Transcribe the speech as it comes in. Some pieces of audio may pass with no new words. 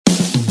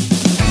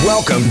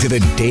Welcome to the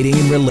Dating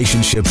and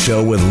Relationship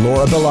Show with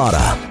Laura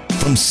Bilotta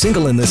from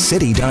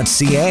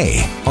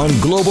singleinthecity.ca on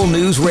Global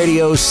News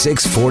Radio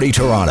 640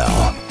 Toronto.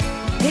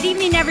 Good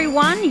evening,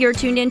 everyone. You're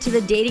tuned into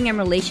the Dating and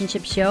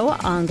Relationship Show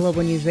on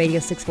Global News Radio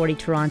 640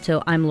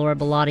 Toronto. I'm Laura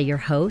Bilotta, your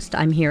host.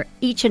 I'm here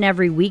each and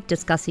every week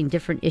discussing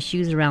different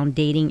issues around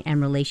dating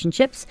and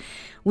relationships.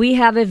 We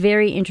have a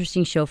very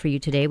interesting show for you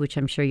today, which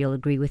I'm sure you'll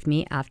agree with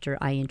me after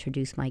I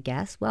introduce my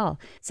guest. Well,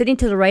 sitting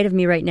to the right of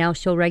me right now,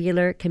 show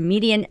regular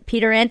comedian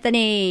Peter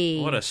Anthony.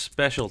 What a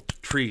special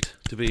treat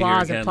to be here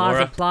again,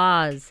 Laura.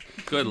 Applause.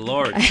 Good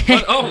Lord.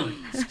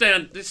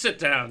 Sit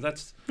down.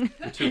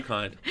 You're too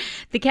kind.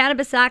 The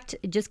Cannabis Act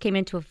just came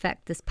into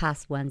effect this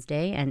past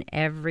Wednesday, and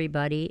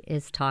everybody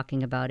is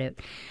talking about it.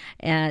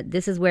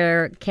 This is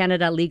where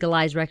Canada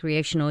legalized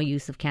recreational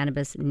use of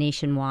cannabis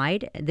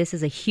nationwide. This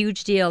is a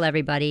huge deal,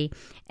 everybody,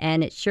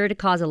 and it's sure to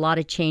cause a lot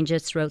of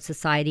changes throughout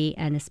society,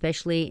 and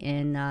especially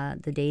in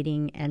the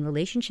dating and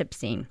relationship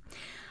scene.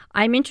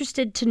 I'm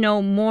interested to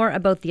know more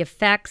about the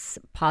effects,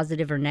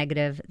 positive or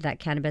negative, that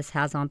cannabis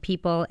has on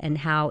people and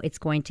how it's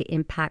going to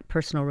impact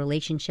personal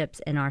relationships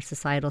and our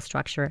societal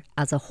structure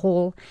as a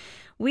whole.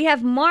 We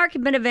have Mark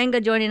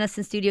Benavenga joining us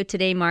in studio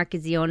today. Mark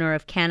is the owner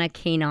of Canna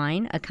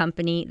Canine, a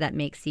company that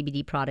makes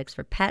CBD products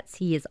for pets.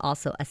 He is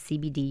also a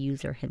CBD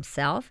user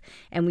himself.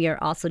 And we are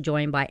also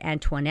joined by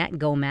Antoinette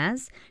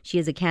Gomez. She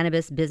is a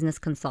cannabis business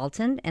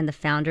consultant and the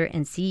founder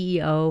and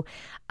CEO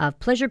of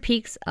Pleasure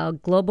Peaks, a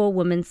global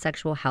women's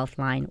sexual health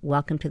line.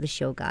 Welcome to the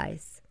show,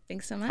 guys.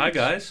 Thanks so much. Hi,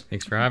 guys.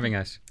 Thanks for having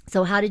us.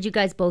 So how did you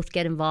guys both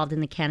get involved in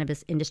the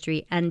cannabis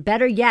industry? And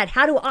better yet,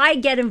 how do I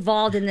get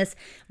involved in this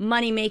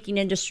money-making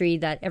industry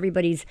that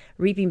everybody's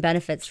reaping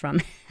benefits from?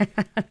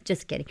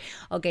 Just kidding.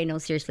 Okay, no,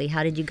 seriously,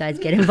 how did you guys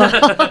get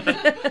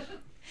involved?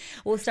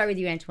 We'll start with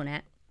you,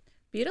 Antoinette.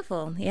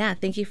 Beautiful. Yeah,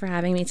 thank you for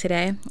having me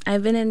today.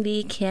 I've been in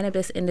the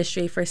cannabis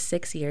industry for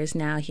 6 years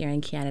now here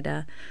in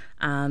Canada.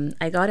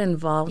 I got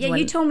involved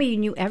you told me you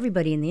knew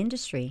everybody in the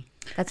industry.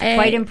 That's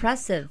quite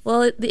impressive.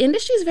 Well, the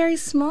industry is very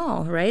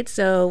small, right?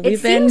 So it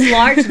seems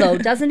large, though,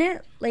 doesn't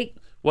it?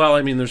 Well,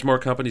 I mean, there's more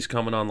companies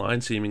coming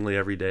online seemingly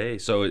every day.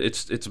 So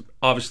it's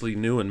obviously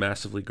new and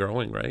massively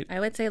growing, right? I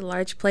would say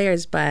large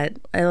players, but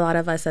a lot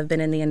of us have been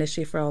in the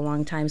industry for a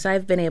long time. So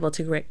I've been able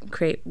to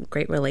create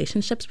great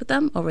relationships with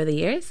them over the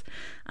years.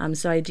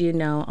 So I do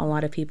know a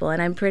lot of people.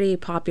 And I'm pretty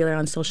popular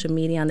on social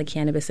media on the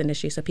cannabis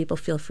industry. So people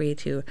feel free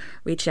to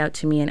reach out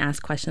to me and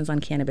ask questions on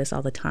cannabis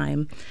all the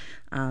time.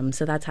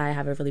 So that's how I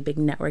have a really big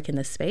network in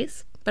this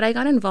space. But I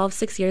got involved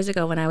 6 years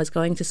ago when I was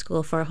going to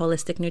school for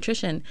holistic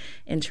nutrition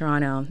in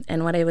Toronto.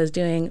 And when I was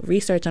doing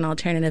research on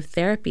alternative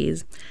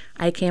therapies,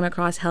 I came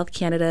across Health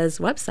Canada's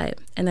website.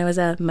 And there was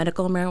a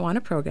medical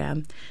marijuana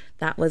program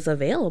that was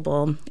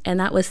available. And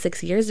that was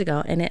 6 years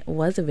ago. And it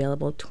was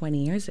available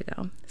 20 years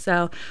ago.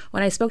 So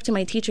when I spoke to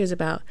my teachers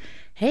about,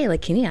 hey,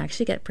 can you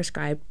actually get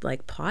prescribed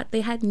pot?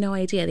 They had no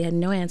idea. They had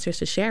no answers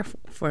to share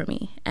for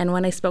me. And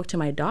when I spoke to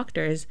my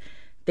doctors,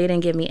 they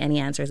didn't give me any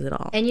answers at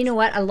all. And you know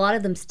what? A lot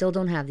of them still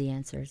don't have the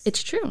answers.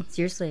 It's true.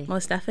 Seriously.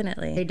 Most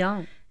definitely. They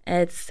don't.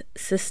 It's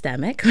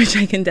systemic, which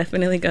I can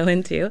definitely go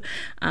into.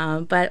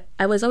 But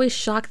I was always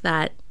shocked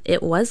that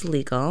it was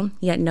legal,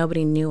 yet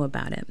nobody knew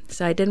about it.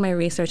 So I did my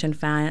research and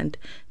found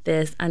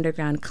this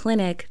underground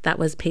clinic that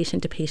was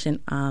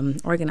patient-to-patient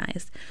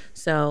organized.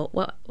 So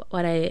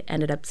what I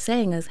ended up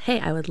saying is, hey,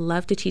 I would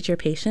love to teach your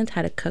patients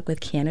how to cook with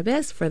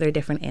cannabis for their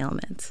different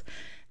ailments.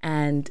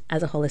 And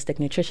as a holistic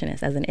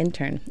nutritionist, as an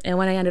intern. And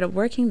when I ended up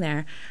working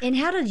there. And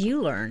how did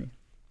you learn?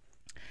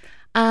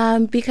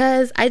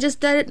 Because I just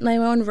did my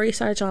own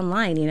research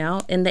online,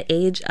 in the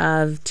age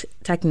of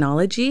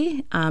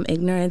technology,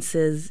 ignorance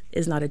is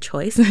not a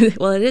choice.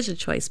 Well, it is a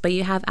choice, but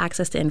you have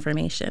access to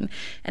information.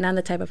 And I'm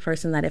the type of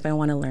person that if I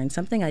want to learn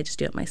something, I just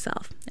do it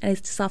myself. And I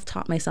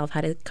self-taught myself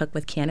how to cook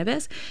with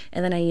cannabis.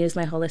 And then I use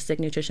my holistic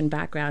nutrition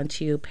background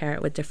to pair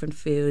it with different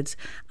foods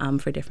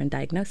for different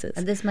diagnoses.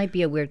 And this might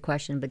be a weird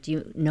question, but do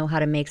you know how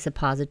to make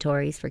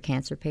suppositories for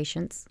cancer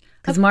patients?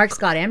 Because Mark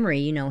Scott Emery,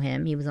 you know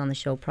him. He was on the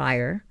show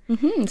prior.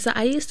 Mm-hmm. So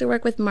I used to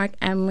work with Mark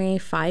Emery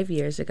 5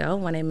 years ago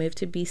when I moved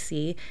to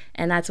BC.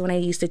 And that's when I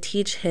used to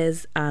teach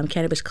his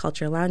cannabis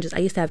culture lounges. I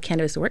used to have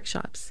cannabis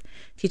workshops,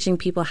 teaching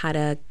people how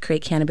to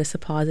create cannabis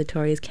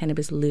suppositories,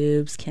 cannabis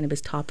lubes,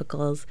 cannabis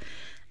topicals,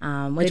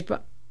 I'm more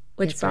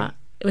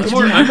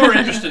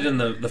interested in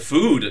the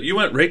food. You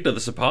went right to the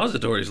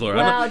suppositories, Laura.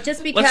 Well,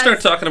 just because... Let's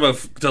start talking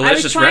about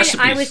delicious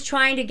recipes. I was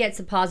trying to get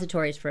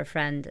suppositories for a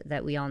friend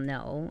that we all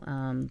know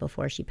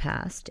before she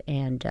passed,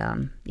 and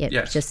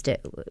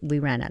we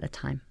ran out of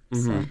time.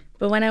 Mm-hmm. So.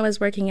 But when I was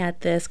working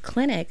at this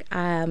clinic,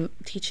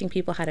 teaching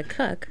people how to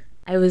cook,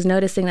 I was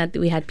noticing that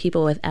we had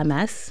people with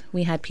MS,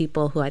 we had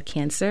people who had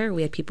cancer,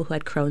 we had people who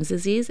had Crohn's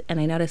disease,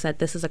 and I noticed that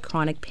this is a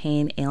chronic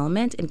pain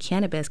ailment, and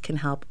cannabis can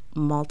help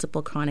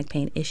multiple chronic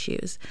pain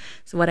issues.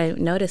 So what I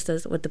noticed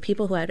is with the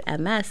people who had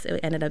MS, it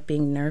ended up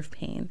being nerve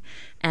pain.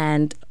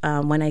 And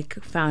when I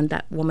found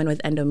that woman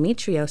with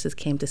endometriosis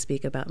came to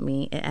speak about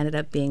me, it ended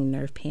up being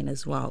nerve pain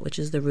as well, which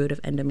is the root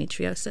of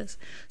endometriosis.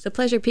 So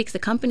Pleasure Peaks, the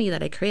company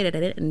that I created, I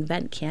didn't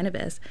invent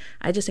cannabis.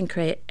 I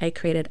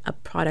created a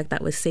product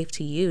that was safe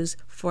to use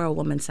for a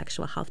woman's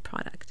sexual health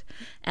product.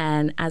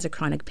 And as a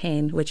chronic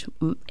pain, which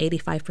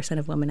 85%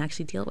 of women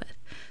actually deal with.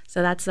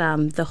 So that's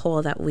the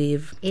whole that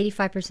we've...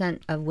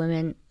 85% of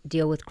women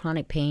deal with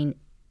chronic pain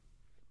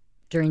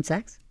during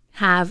sex?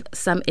 Have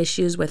some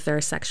issues with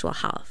their sexual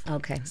health.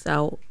 Okay.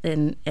 So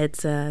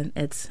it's a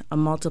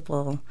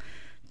multiple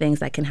things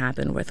that can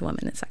happen with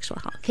women in sexual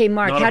health. Okay,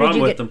 Mark, Not how a did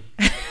you problem get...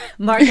 with them.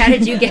 Mark, how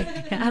did you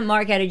get...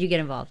 Mark, how did you get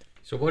involved?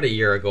 So about a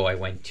year ago, I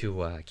went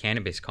to a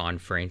cannabis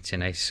conference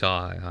and I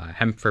saw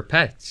hemp for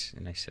pets,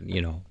 and I said,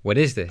 what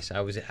is this?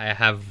 I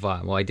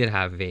did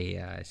have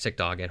a sick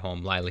dog at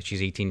home, Lila.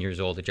 She's 18 years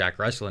old, a Jack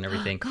Russell and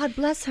everything. God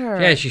bless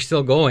her. Yeah, she's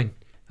still going.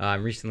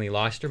 Recently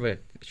lost her, but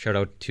shout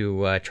out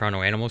to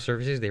Toronto Animal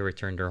Services. They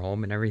returned her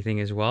home and everything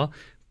as well.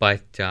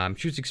 But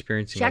she was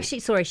experiencing...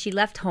 She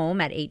left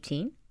home at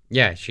 18?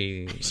 Yeah,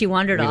 she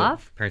wandered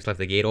off? Parents left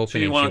the gate open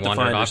She and wanted she to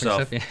wandered find off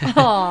herself. and stuff.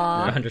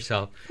 Aww. Found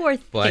herself. Poor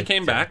thing. She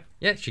came back.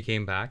 Yeah, she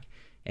came back.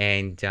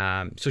 And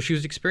so she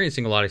was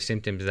experiencing a lot of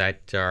symptoms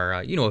that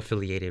are,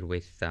 affiliated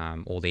with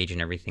old age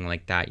and everything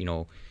like that.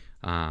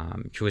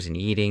 She wasn't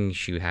eating.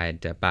 She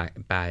had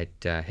bad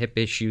hip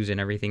issues and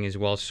everything as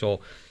well. So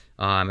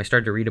I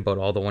started to read about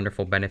all the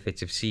wonderful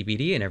benefits of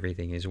CBD and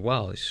everything as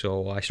well.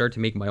 So I started to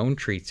make my own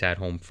treats at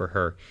home for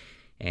her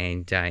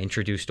and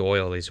introduced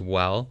oil as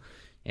well.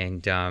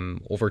 And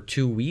over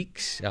 2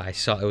 weeks, I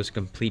saw it was a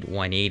complete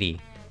 180.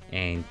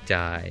 And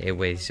it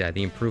was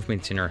the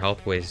improvements in her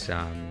health was,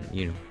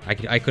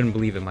 I couldn't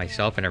believe it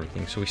myself and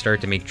everything. So we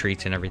started to make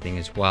treats and everything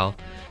as well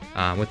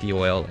with the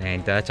oil.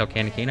 And that's how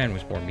Canna Canine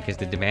was born, because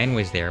the demand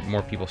was there.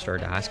 More people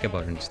started to ask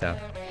about it and stuff.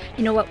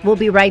 You know what? We'll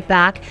be right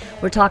back.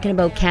 We're talking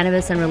about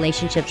cannabis and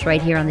relationships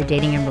right here on the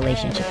Dating and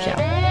Relationship Show.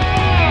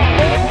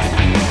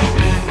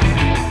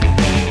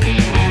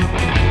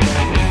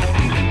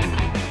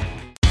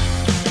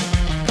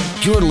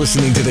 You're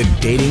listening to the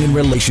Dating and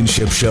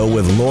Relationship Show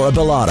with Laura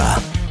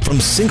Bilotta from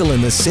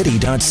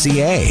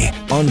singleinthecity.ca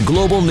on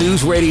Global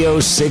News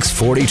Radio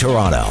 640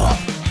 Toronto.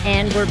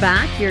 And we're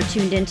back. You're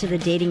tuned into the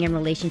Dating and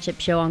Relationship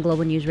Show on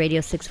Global News Radio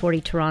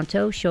 640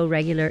 Toronto. Show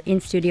regular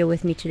in studio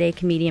with me today,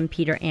 comedian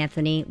Peter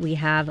Anthony. We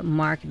have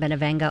Mark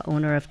Benavenga,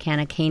 owner of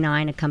Canna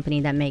Canine, a company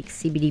that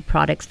makes CBD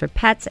products for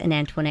pets, and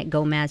Antoinette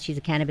Gomez. She's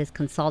a cannabis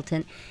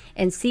consultant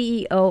and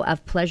CEO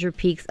of Pleasure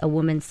Peaks, a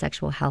woman's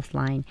sexual health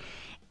line.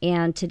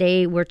 And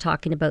today we're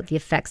talking about the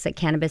effects that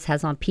cannabis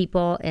has on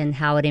people and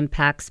how it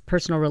impacts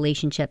personal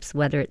relationships,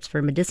 whether it's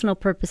for medicinal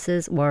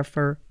purposes or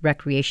for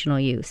recreational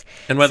use.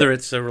 And whether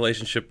it's a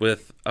relationship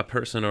with a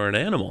person or an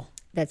animal.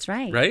 That's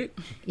right. Right?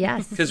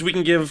 Yes. Because we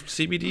can give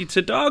CBD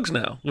to dogs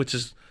now, which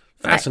is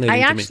fascinating I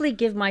to me. actually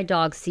give my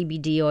dog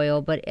CBD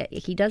oil, but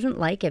he doesn't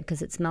like it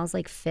because it smells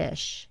like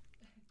fish.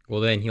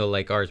 Well, then he'll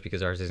like ours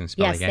because ours doesn't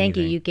smell like anything. Yes, thank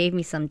you. You gave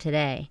me some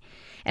today.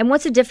 And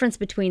what's the difference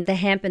between the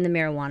hemp and the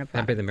marijuana product?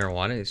 Hemp and the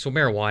marijuana. So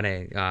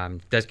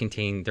marijuana does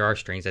contain, there are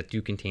strains that do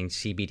contain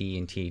CBD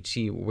and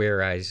THC,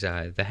 whereas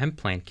the hemp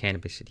plant,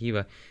 Cannabis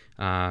sativa,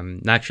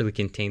 naturally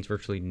contains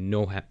virtually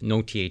no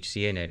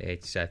THC in it.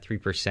 It's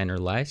 3% or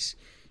less.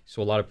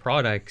 So a lot of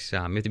products, you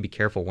have to be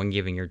careful when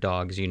giving your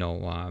dogs,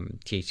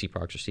 THC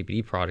products or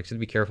CBD products. You have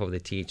to be careful with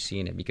the THC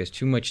in it, because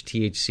too much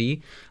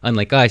THC,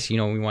 unlike us, we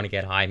want to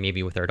get high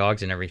maybe with our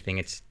dogs and everything.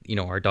 It's,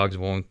 our dogs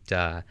won't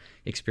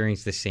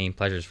experience the same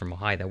pleasures from a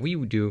high that we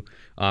would do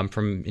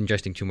from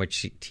ingesting too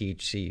much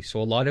THC.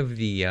 So a lot of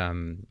the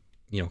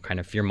kind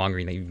of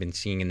fear-mongering that you've been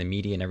seeing in the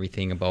media and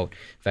everything about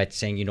vets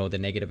saying, the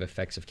negative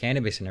effects of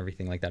cannabis and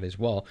everything like that as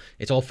well.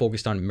 It's all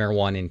focused on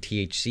marijuana and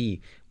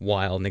THC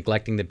while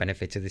neglecting the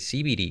benefits of the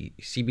CBD.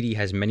 CBD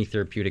has many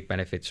therapeutic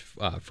benefits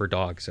for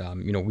dogs.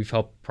 We've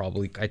helped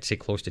probably, I'd say,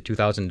 close to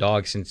 2,000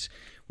 dogs since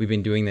we've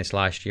been doing this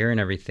last year and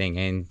everything.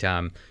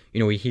 And,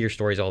 we hear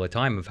stories all the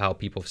time of how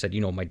people have said,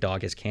 my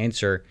dog has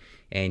cancer,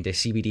 and the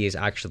CBD has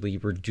actually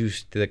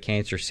reduced the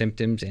cancer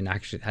symptoms and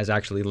has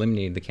actually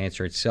eliminated the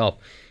cancer itself.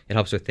 It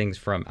helps with things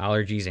from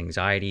allergies,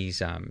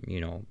 anxieties,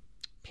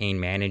 pain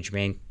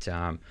management,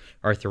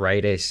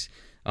 arthritis.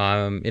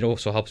 It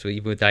also helps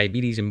with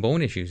diabetes and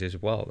bone issues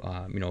as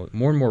well.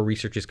 More and more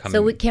research is coming.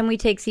 So can we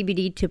take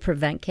CBD to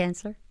prevent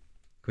cancer?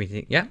 Can we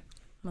think? Yeah.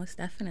 Most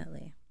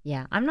definitely.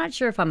 Yeah, I'm not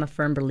sure if I'm a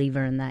firm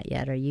believer in that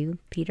yet. Are you,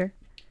 Peter?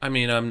 I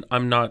mean,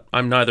 I'm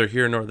neither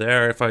here nor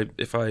there.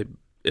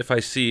 If I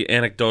see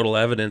anecdotal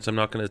evidence, I'm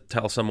not going to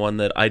tell someone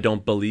that I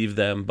don't believe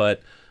them,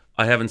 but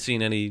I haven't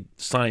seen any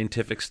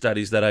scientific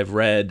studies that I've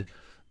read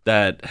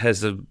that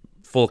has a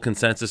full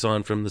consensus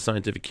on from the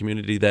scientific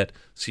community that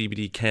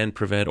CBD can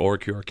prevent or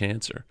cure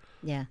cancer.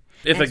 Yeah.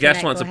 If a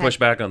guest wants to push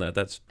back on that,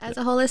 that's... As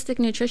a holistic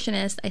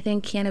nutritionist, I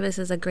think cannabis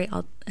is a great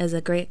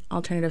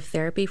alternative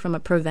therapy from a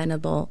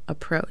preventable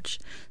approach.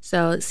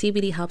 So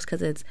CBD helps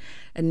because it's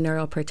a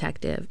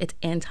neuroprotective, it's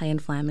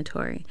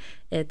anti-inflammatory,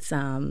 it's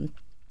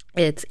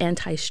it's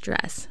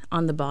anti-stress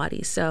on the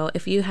body. So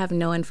if you have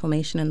no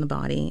inflammation in the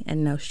body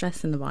and no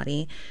stress in the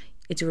body,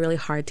 it's really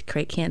hard to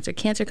create cancer.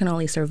 Cancer can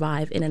only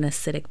survive in an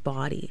acidic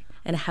body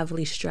and a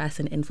heavily stressed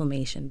and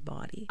inflammation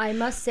body. I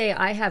must say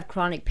I have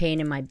chronic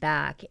pain in my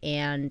back,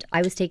 and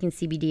I was taking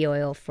CBD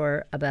oil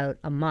for about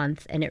a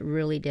month, and it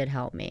really did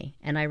help me.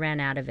 And I ran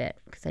out of it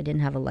because I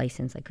didn't have a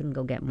license. I couldn't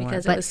go get more.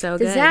 Because but it was so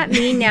good. Does that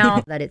mean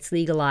now that it's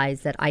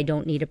legalized that I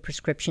don't need a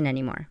prescription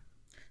anymore?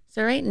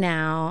 So right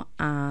now,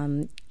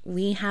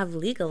 we have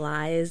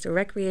legalized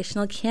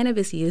recreational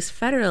cannabis use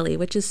federally,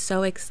 which is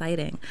so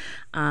exciting.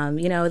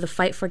 The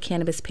fight for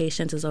cannabis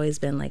patients has always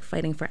been like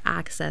fighting for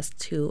access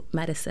to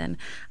medicine.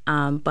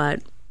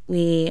 But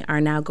we are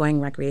now going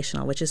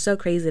recreational, which is so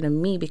crazy to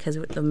me because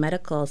the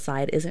medical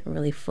side isn't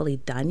really fully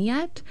done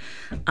yet.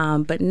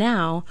 But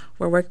now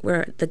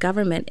the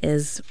government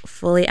is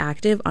fully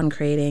active on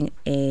creating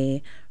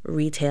a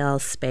retail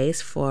space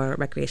for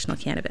recreational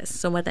cannabis.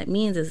 So what that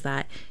means is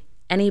that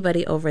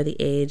anybody over the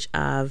age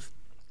of,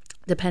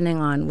 depending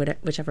on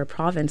whichever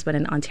province, but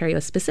in Ontario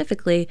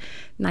specifically,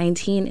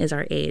 19 is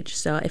our age.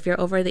 So if you're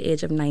over the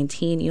age of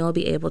 19, you'll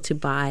be able to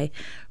buy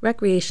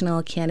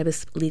recreational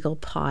cannabis legal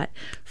pot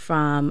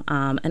from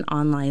an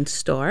online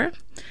store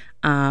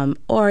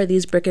or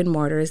these brick and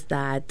mortars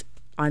that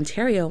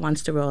Ontario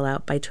wants to roll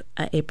out by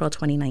April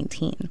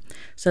 2019.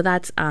 So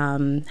that's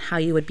how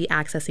you would be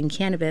accessing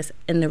cannabis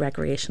in the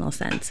recreational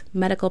sense.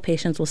 Medical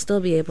patients will still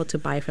be able to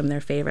buy from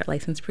their favorite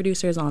licensed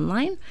producers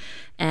online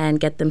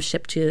and get them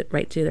shipped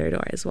right to their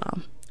door as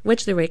well,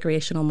 which the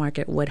recreational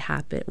market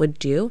would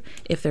do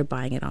if they're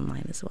buying it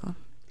online as well.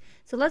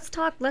 So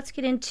let's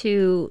get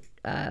into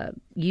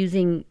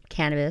using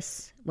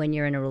cannabis when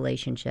you're in a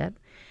relationship.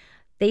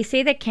 They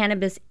say that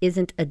cannabis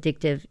isn't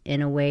addictive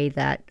in a way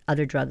that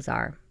other drugs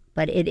are,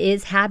 but it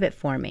is habit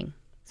forming.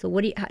 So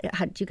do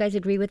you guys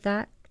agree with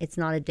that? It's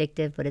not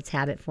addictive, but it's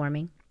habit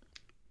forming?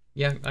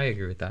 Yeah, I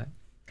agree with that.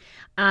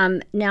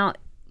 Now,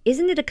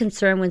 isn't it a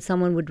concern when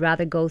someone would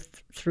rather go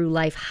through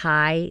life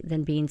high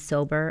than being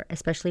sober,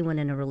 especially when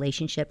in a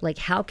relationship? Like,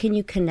 how can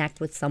you connect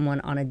with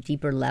someone on a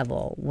deeper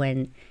level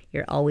when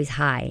you're always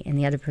high and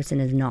the other person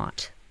is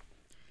not?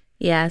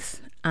 Yes.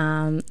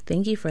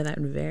 Thank you for that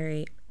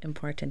very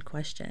important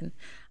question.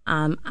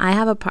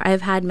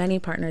 I've had many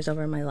partners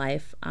over my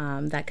life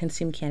that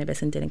consumed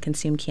cannabis and didn't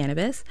consume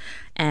cannabis.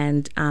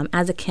 And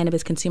as a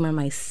cannabis consumer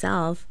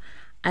myself,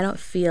 I don't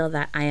feel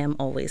that I am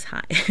always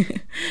high.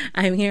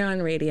 I'm here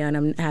on radio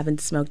and I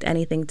haven't smoked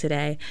anything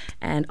today.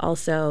 And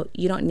also,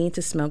 you don't need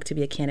to smoke to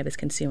be a cannabis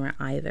consumer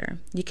either.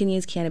 You can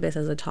use cannabis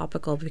as a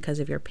topical because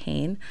of your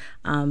pain,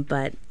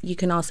 but you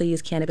can also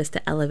use cannabis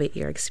to elevate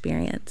your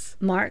experience.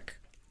 Mark,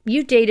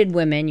 you dated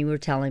women, you were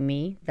telling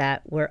me,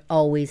 that were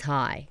always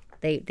high.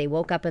 They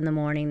woke up in the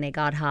morning, they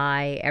got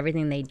high,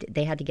 everything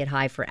they had to get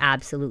high for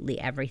absolutely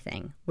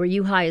everything. Were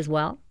you high as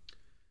well?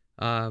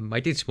 I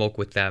did smoke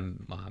with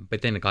them,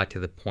 but then it got to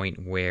the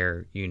point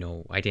where,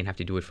 I didn't have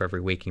to do it for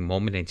every waking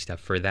moment and stuff.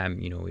 For them,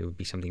 it would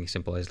be something as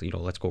simple as,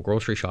 let's go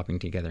grocery shopping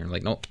together. And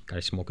like, no, got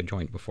to smoke a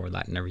joint before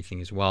that and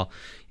everything as well.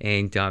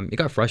 And it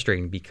got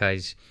frustrating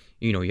because,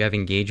 you have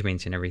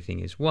engagements and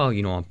everything as well,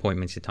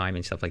 appointments at time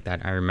and stuff like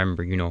that. I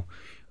remember,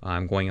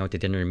 going out to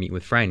dinner and meet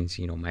with friends.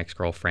 My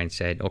ex-girlfriend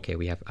said, okay,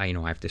 I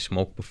have to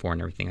smoke before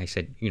and everything. I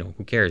said,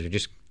 who cares? We're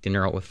just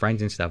dinner out with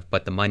friends and stuff.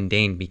 But the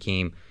mundane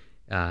became,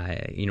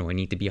 I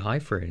need to be high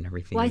for it and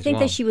everything. Well, I think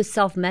that she was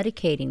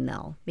self-medicating,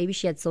 though. Maybe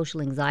she had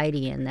social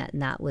anxiety and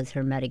that was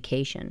her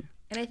medication.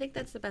 And I think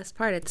that's the best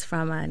part. It's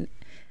from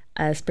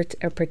a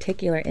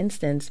particular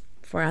instance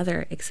for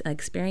other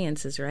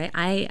experiences, right?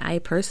 I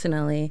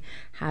personally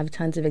have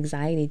tons of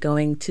anxiety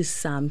going to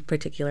some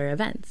particular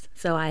events.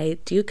 So I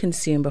do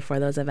consume before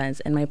those events,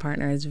 and my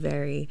partner is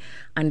very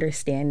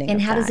understanding And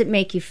of how that. does it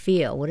make you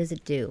feel? What does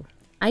it do?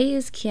 I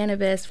use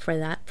cannabis for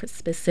that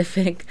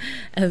specific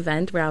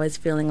event where I was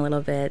feeling a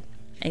little bit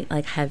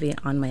like heavy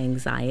on my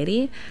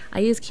anxiety. I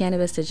use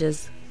cannabis to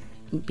just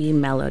be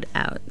mellowed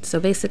out. So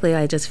basically,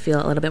 I just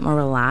feel a little bit more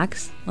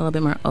relaxed, a little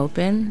bit more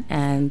open,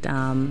 and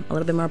a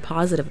little bit more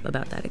positive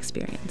about that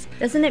experience.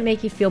 Doesn't it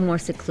make you feel more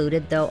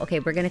secluded, though?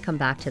 Okay, we're going to come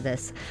back to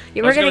this.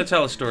 I was going to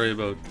tell a story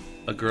about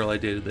a girl I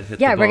dated that hit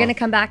the Yeah, ball. we're going to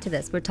come back to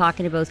this. We're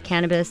talking about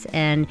cannabis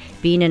and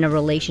being in a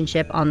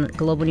relationship on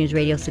Global News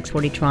Radio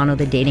 640 Toronto,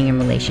 the Dating and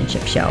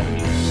Relationship Show.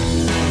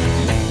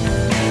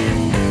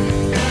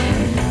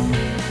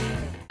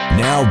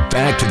 Now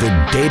back to the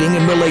Dating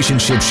and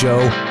Relationship Show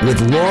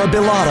with Laura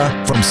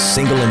Bilotta from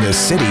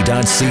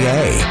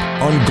singleinthecity.ca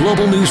on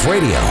Global News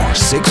Radio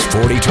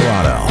 640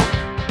 Toronto.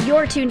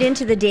 You're tuned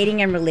into the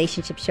Dating and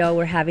Relationship Show.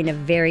 We're having a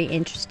very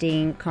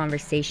interesting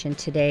conversation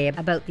today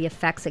about the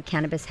effects that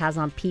cannabis has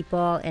on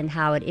people and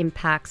how it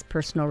impacts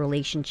personal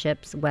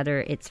relationships,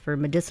 whether it's for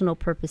medicinal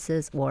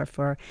purposes or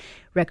for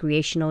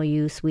recreational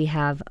use. We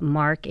have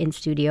Mark in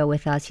studio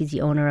with us. He's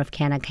the owner of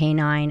Canna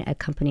Canine, a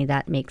company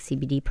that makes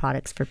CBD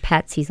products for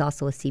pets. He's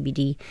also a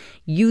CBD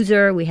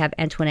user. We have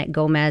Antoinette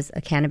Gomez,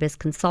 a cannabis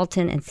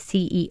consultant and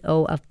CEO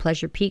of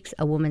Pleasure Peaks,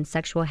 a woman's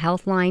sexual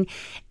health line.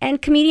 And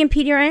comedian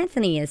Peter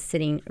Anthony is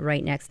sitting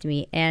right next to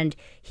me, and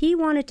he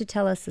wanted to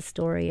tell us a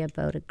story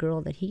about a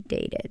girl that he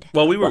dated.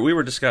 Well, we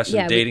were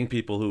discussing dating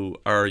people who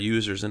are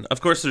users, and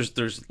of course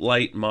there's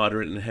light,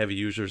 moderate, and heavy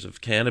users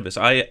of cannabis.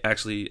 I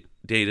actually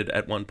dated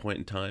at one point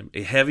in time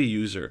a heavy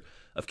user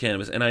of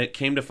cannabis, and I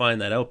came to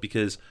find that out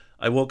because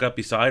I woke up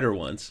beside her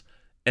once,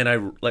 and I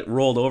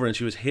rolled over, and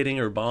she was hitting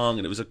her bong,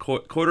 and it was a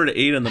quarter to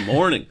 8 in the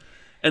morning.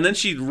 And then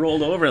she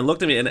rolled over and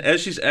looked at me, and as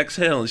she's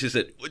exhaling, she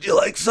said, "Would you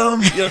like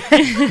some?" You know?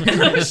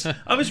 And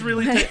I was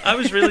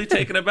really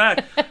taken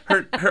aback.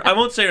 Her I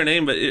won't say her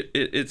name, but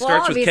it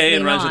starts with K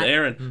and rhymes with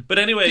Aaron. But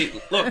anyway,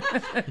 look,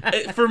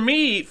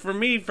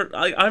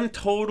 I'm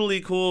totally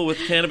cool with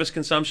cannabis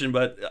consumption,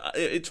 but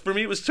for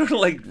me it was sort of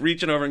like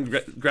reaching over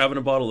and grabbing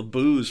a bottle of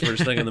booze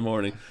first thing in the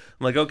morning.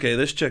 I'm like, okay,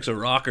 this chick's a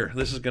rocker.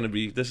 This is gonna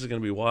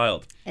be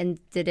wild. And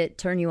did it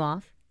turn you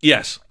off?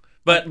 Yes.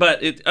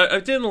 But it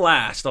didn't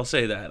last, I'll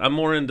say that. I'm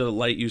more into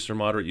light use or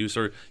moderate use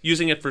or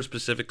using it for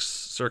specific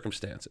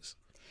circumstances.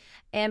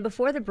 And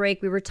before the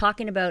break, we were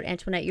talking about,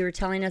 Antoinette, you were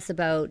telling us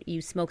about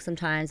you smoke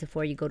sometimes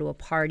before you go to a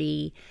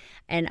party.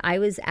 And I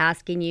was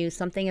asking you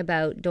something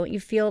about, don't you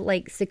feel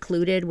like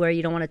secluded where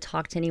you don't want to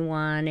talk to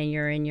anyone and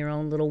you're in your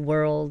own little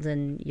world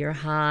and you're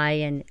high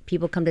and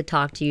people come to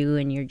talk to you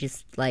and you're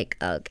just like,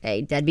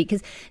 okay, dead.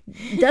 Because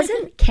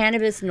doesn't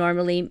cannabis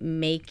normally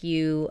make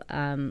you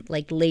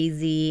like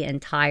lazy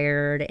and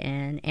tired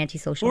and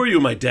antisocial? Who are you,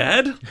 my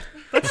dad?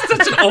 That's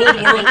such an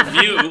old world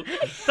view.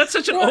 That's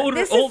such an old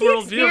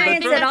world view.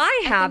 That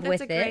I have with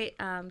that's a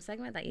great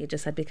segment that you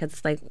just said, because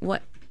it's like,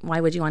 why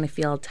would you want to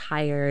feel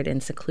tired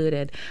and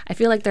secluded? I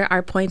feel like there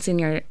are points in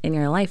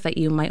your life that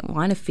you might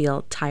want to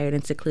feel tired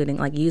and secluding,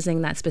 like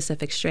using that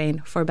specific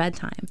strain for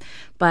bedtime.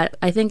 But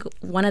I think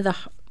one of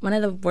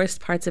the worst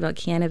parts about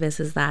cannabis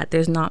is that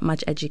there's not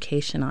much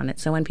education on it.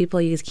 So when people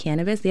use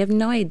cannabis, they have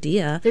no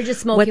idea. They're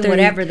just smoking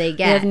whatever they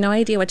get. They have no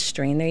idea what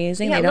strain they're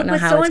using. They don't know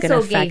how it's going to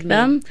affect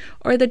them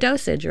or the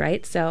dosage,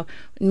 right? So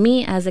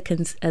me as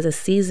a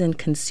seasoned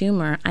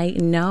consumer, I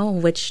know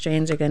which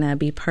strains are going to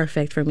be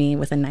perfect for me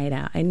with a night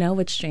out. I know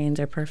which strains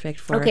are perfect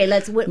for me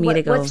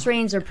to go. What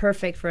strains are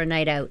perfect for a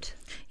night out?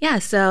 Yeah,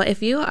 so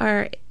if you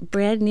are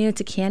brand new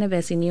to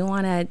cannabis and you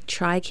want to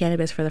try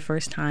cannabis for the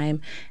first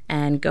time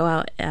and go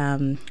out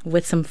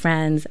with some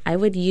friends, I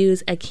would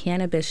use a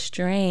cannabis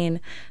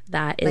strain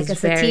that is like a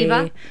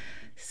sativa?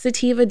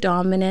 Sativa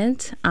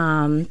dominant.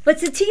 But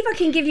sativa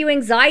can give you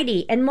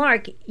anxiety. And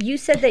Mark, you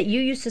said that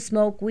you used to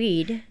smoke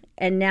weed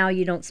and now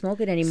you don't smoke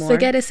it anymore. So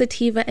get a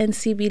sativa and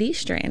CBD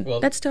strain.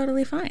 Well, that's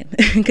totally fine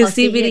because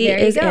CBD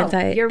is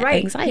anti-anxiety. You're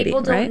right.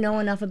 People don't know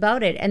enough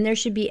about it, and there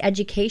should be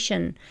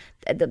education.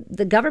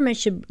 The government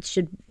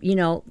should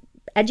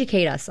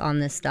educate us on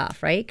this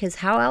stuff, right? Because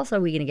how else are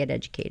we going to get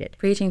educated?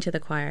 Preaching to the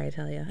choir, I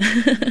tell you.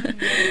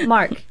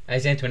 Mark.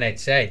 As Antoinette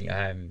said,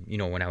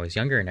 when I was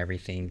younger and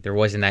everything, there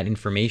wasn't that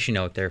information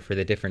out there for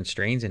the different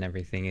strains and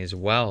everything as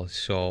well.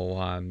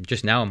 So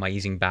just now am I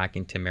easing back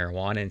into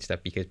marijuana and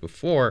stuff, because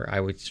before I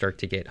would start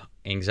to get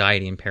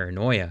anxiety and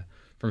paranoia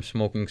from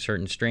smoking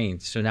certain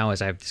strains. So now as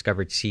I've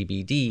discovered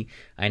CBD,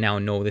 I now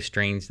know the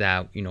strains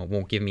that,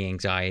 won't give me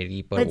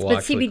anxiety, but will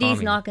actually CBD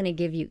is not going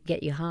to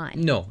get you high.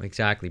 No,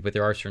 exactly. But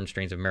there are certain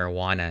strains of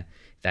marijuana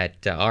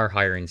that are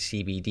higher in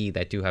CBD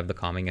that do have the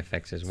calming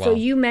effects as well. So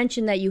you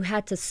mentioned that you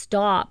had to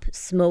stop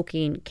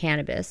smoking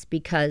cannabis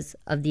because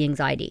of the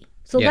anxiety.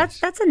 So yes.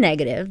 that's a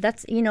negative.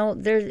 That's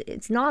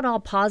it's not all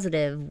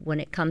positive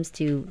when it comes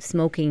to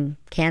smoking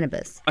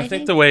cannabis. I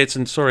think the way it's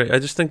I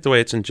just think the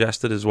way it's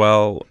ingested as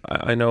well.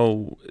 I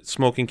know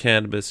smoking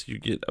cannabis, you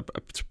get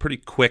it's a pretty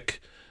quick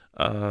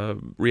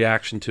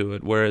reaction to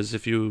it. Whereas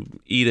if you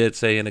eat it,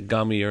 say in a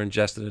gummy or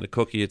ingest it in a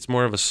cookie, it's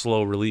more of a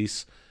slow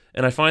release.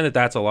 And I find that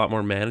that's a lot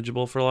more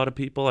manageable for a lot of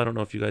people. I don't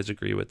know if you guys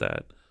agree with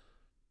that.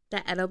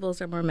 That edibles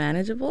are more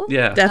manageable?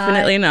 Yeah.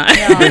 Definitely not.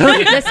 No.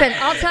 Listen,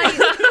 I'll tell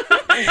you.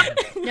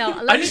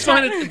 No, I just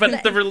find it,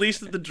 but the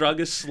release of the drug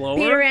is slower.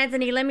 Peter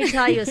Anthony, let me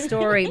tell you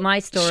my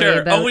story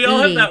sure. about we all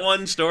have that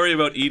one story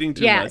about eating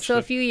too much. Yeah, so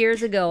a few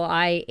years ago,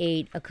 I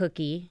ate a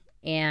cookie,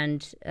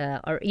 and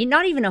or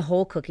not even a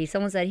whole cookie.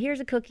 Someone said, here's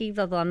a cookie,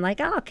 blah, blah. I'm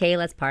like, oh, okay,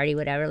 let's party,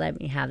 whatever. Let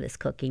me have this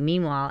cookie.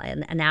 Meanwhile,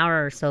 an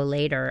hour or so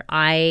later,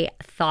 I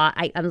thought,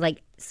 I'm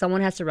like,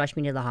 someone has to rush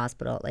me to the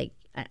hospital. Like,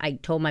 I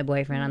told my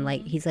boyfriend, I'm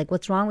like, he's like,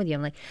 what's wrong with you?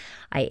 I'm like,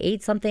 I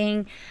ate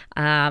something.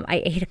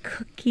 I ate a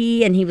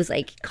cookie. And he was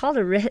like,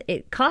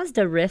 it caused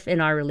a rift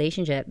in our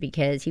relationship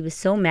because he was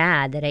so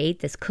mad that I ate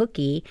this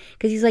cookie.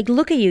 Because he's like,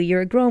 look at you, you're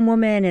a grown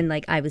woman. And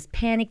like, I was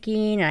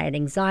panicking, and I had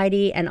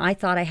anxiety, and I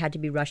thought I had to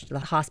be rushed to the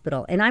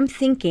hospital. And I'm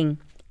thinking,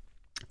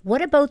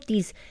 what about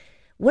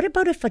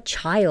if a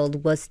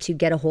child was to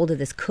get a hold of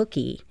this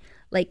cookie?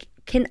 Like,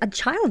 can a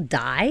child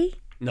die?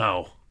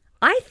 No.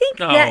 I think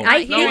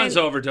no one's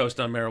overdosed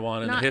on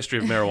marijuana in the history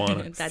of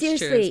marijuana. That's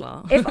seriously, true as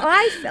well. If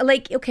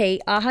I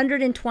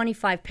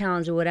 125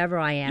 pounds or whatever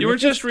I am, you were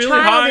just really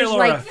child high, is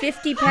Laura. like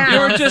 50 pounds. You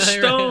were just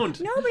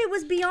stoned. No, but it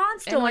was beyond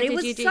stoned. It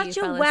was such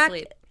a whack.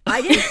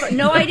 I didn't.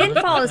 No, I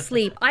didn't fall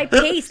asleep. I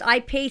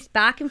paced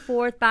back and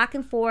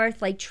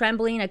forth, like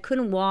trembling. I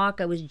couldn't walk.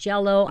 I was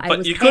jello. I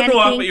was you panicking. couldn't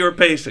walk, but you were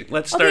pacing.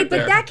 Let's start okay, there.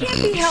 but that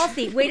can't be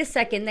healthy. Wait a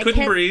second.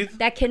 Couldn't breathe.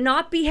 That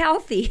cannot be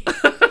healthy.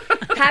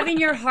 Having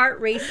your heart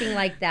racing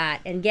like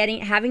that and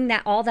having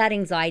that all that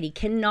anxiety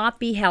cannot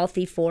be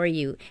healthy for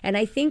you. And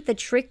I think the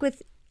trick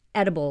with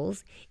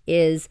edibles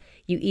is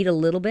you eat a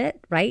little bit,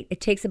 right?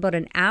 It takes about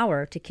an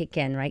hour to kick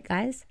in, right,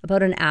 guys?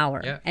 About an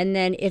hour. Yeah. And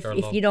then if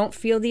you don't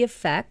feel the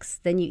effects,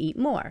 then you eat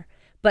more.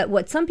 But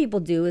what some people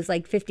do is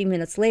like 15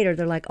 minutes later,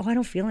 they're like, oh, I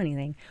don't feel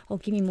anything. Oh,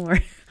 give me more.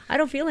 I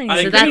don't feel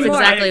anything. So that's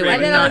exactly what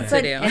not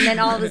to do. And then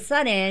all of a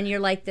sudden, you're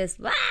like this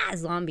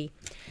zombie.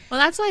 Well,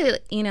 that's why,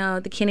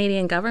 the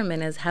Canadian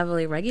government is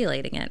heavily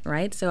regulating it,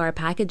 right? So our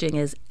packaging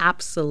is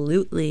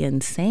absolutely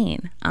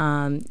insane.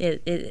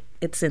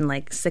 It's in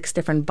like 6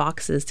 different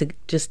boxes to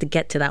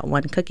get to that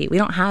one cookie. We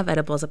don't have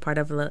edibles a part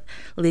of the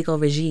legal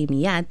regime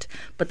yet,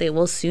 but they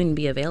will soon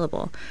be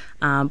available.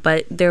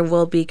 But there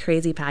will be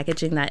crazy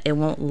packaging that it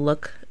won't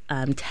look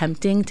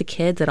tempting to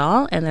kids at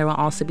all, and there will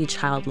also be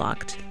child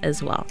locked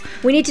as well.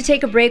 We need to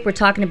take a break. We're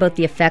talking about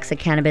the effects that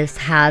cannabis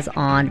has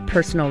on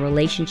personal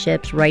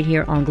relationships right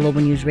here on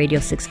Global News Radio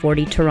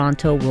 640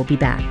 Toronto. We'll be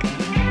back.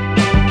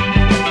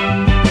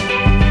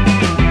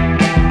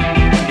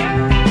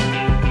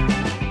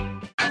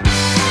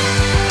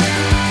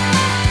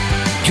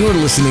 You're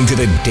listening to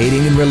the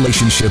Dating and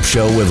Relationship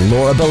Show with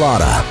Laura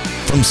Bilotta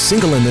from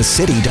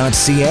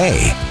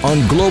singleinthecity.ca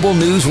on Global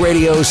News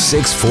Radio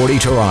 640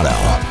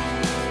 Toronto.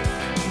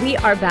 We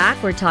are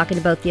back. We're talking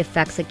about the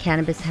effects that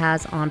cannabis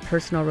has on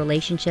personal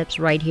relationships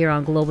right here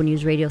on Global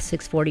News Radio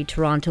 640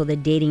 Toronto, the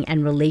Dating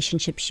and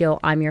Relationship Show.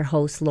 I'm your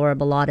host, Laura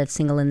Bilotta of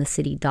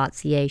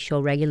singleinthecity.ca, show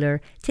regular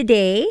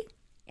today.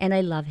 And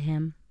I love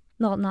him.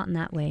 No, not in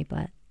that way,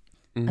 but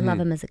I love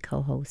him as a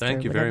co-host. Thank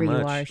or you very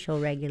whatever much. You are, show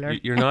regular.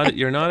 You're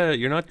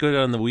not good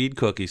on the weed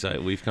cookie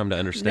side. We've come to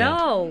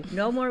understand.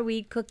 No more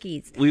weed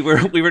cookies. We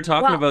were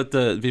talking about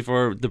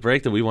before the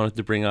break that we wanted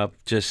to bring up.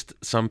 Just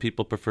some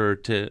people prefer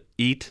to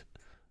eat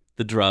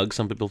the drug,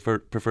 some people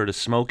prefer to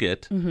smoke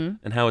it,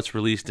 and how it's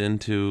released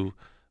into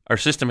our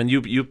system. And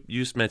you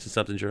mentioned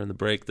something during the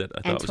break that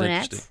I thought was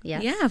interesting.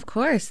 Yes. Yeah, of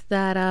course.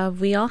 That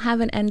we all have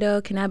an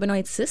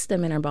endocannabinoid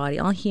system in our body.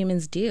 All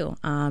humans do.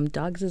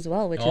 Dogs as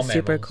well, which is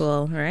super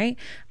cool, right?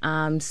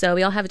 So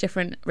we all have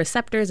different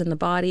receptors in the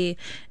body,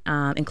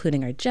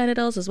 including our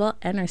genitals as well,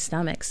 and our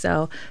stomach.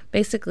 So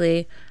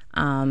basically,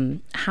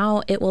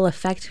 how it will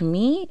affect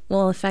me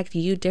will affect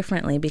you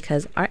differently,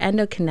 because our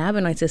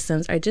endocannabinoid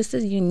systems are just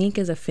as unique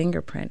as a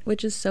fingerprint,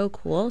 which is so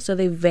cool. So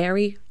they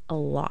vary a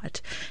lot.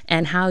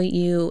 And how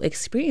you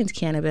experience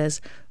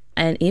cannabis,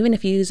 and even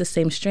if you use the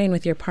same strain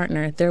with your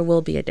partner, there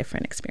will be a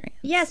different experience.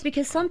 Yes,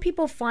 because some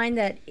people find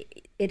that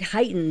it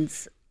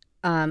heightens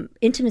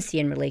intimacy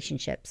in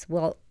relationships.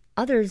 Well,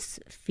 others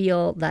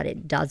feel that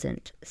it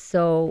doesn't.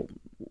 So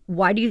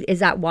is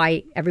that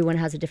why everyone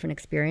has a different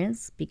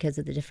experience, because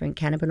of the different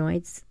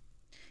cannabinoids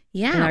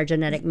in our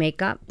genetic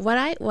makeup?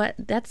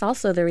 That's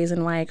also the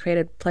reason why I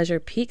created Pleasure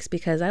Peaks,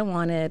 because I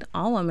wanted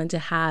all women to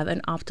have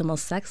an optimal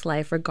sex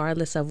life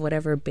regardless of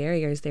whatever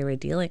barriers they were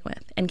dealing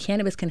with. And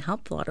cannabis can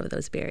help a lot of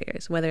those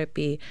barriers, whether it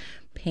be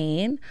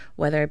pain,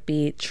 whether it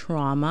be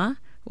trauma,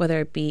 whether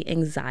it be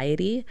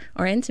anxiety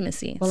or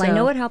intimacy. Well, I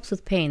know it helps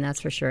with pain,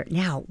 that's for sure.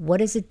 Now, what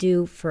does it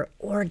do for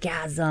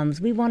orgasms?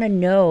 We want to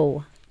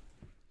know.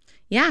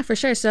 Yeah, for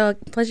sure. So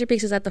Pleasure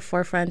Peaks is at the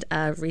forefront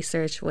of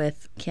research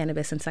with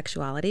cannabis and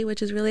sexuality,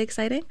 which is really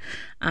exciting.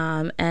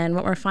 And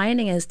what we're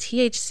finding is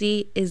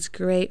THC is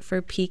great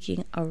for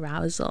peaking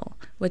arousal,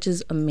 which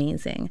is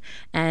amazing.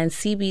 And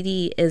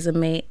CBD is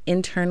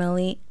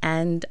internally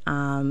and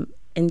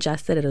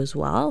ingested as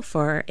well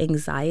for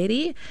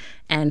anxiety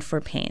and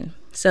for pain.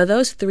 So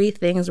those 3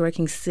 things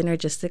working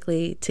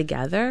synergistically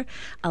together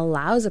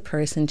allows a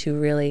person to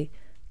really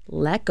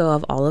let go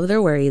of all of their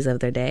worries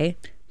of their day,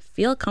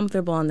 feel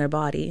comfortable in their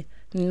body,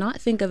 not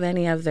think of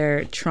any of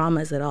their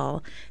traumas at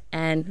all,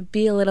 and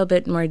be a little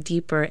bit more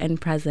deeper and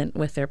present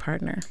with their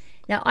partner.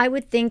 Now, I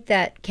would think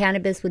that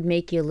cannabis would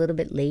make you a little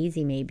bit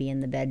lazy maybe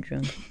in the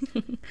bedroom.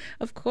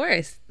 Of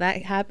course.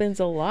 That happens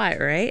a lot,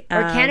 right?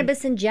 Or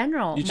cannabis in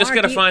general. You just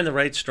got to find the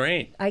right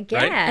strain. I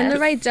guess. Right? And the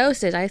right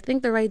dosage. I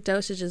think the right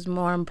dosage is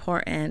more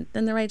important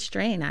than the right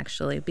strain,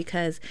 actually,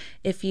 because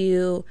if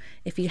you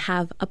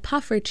have a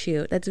puff or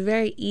two, that's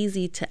very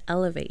easy to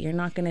elevate. You're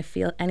not going to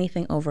feel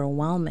anything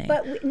overwhelming.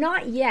 But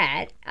not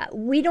yet.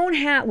 We don't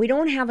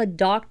have a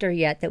doctor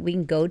yet that we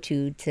can go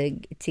to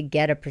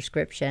get a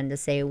prescription to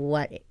say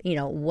what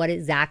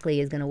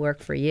exactly is going to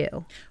work for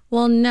you.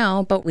 Well,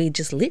 no, but we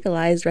just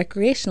legalized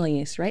recreational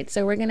use, right?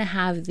 So we're going to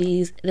have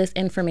this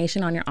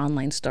information on your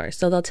online store.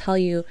 So they'll tell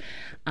you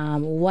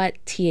what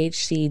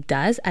THC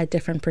does at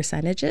different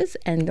percentages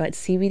and what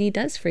CBD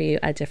does for you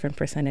at different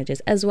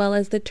percentages, as well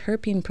as the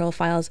terpene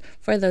profiles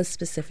for those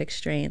specific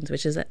strains,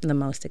 which is the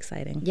most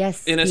exciting.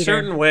 Yes, in a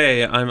certain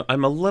way,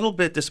 I'm a little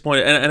bit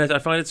disappointed, and I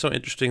find it so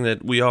interesting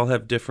that we all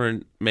have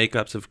different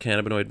makeups of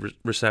cannabinoid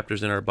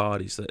receptors in our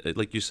bodies. That,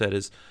 like you said,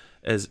 is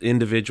as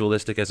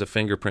individualistic as a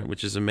fingerprint,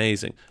 which is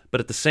amazing. But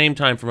at the same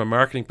time, from a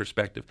marketing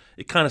perspective,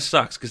 it kind of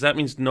sucks because that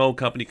means no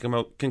company can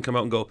come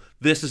out and go,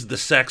 "This is the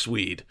sex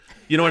weed."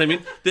 You know what I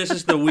mean? This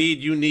is the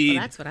weed you need.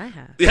 Well, that's what I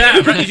have. Yeah,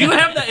 right. You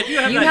have that. If you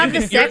have You that, have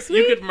the sex you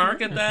weed? could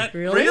market that.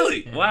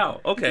 Really? Wow.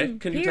 Okay.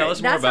 Can you Here, tell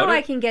us more that's about how it?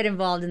 I can get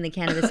involved in the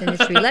cannabis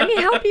industry. Let me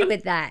help you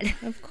with that.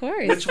 Of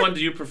course. Which one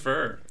do you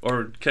prefer,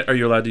 or are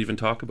you allowed to even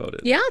talk about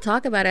it? Yeah, I'll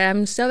talk about it.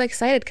 I'm so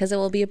excited because it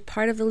will be a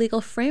part of the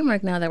legal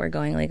framework now that we're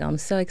going legal. I'm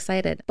so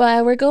excited.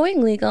 But we're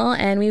going legal,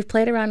 and we've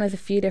played around with a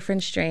few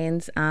different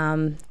strains.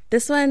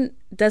 This one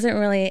doesn't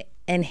really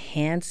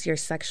enhance your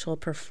sexual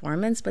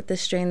performance, but the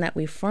strain that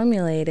we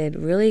formulated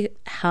really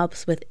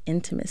helps with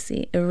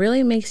intimacy. It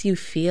really makes you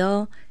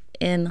feel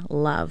in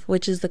love,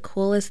 which is the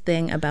coolest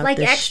thing about Like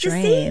this ecstasy?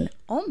 strain.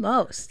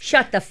 Almost.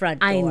 Shut the front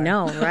door. I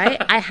know,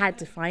 right? I had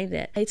to find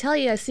it. I tell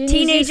you, as soon as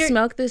Teenager- you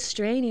smoke this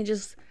strain, you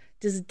just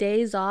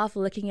days off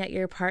looking at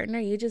your partner.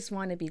 You just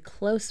want to be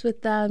close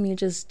with them. You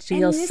just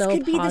feel And this so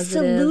could be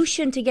positive. the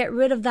solution to get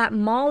rid of that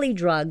Molly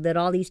drug that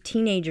all these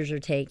teenagers are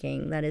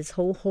taking. That is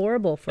so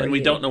horrible for you. And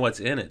we don't know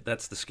what's in it.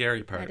 That's the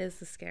scary part. That is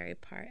the scary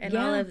part. And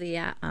Yeah. all of the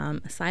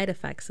side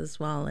effects as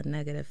well and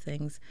negative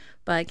things.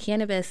 But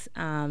cannabis,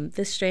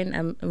 this strain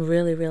I'm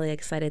really, really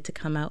excited to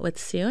come out with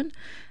soon.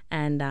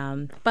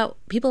 And but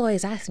people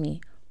always ask me,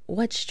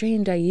 what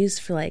strain do I use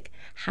for like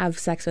have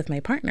sex with my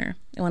partner?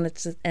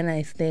 And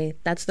I say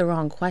that's the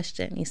wrong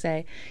question. You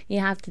say you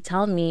have to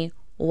tell me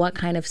what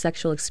kind of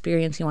sexual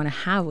experience you want to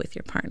have with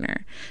your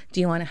partner.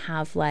 Do you want to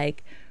have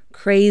like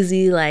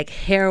crazy, like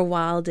hair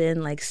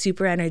wilding, like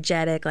super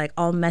energetic, like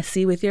all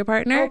messy with your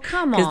partner? Oh,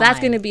 come Because that's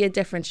on. going to be a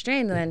different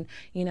strain than,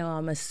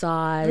 a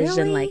massage and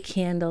Really? like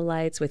candle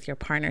lights with your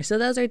partner. So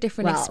those are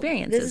different Well,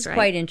 experiences, this is right?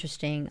 quite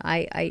interesting.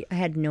 I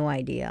had no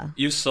idea.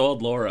 You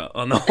sold Laura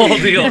on the whole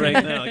deal right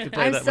now. I can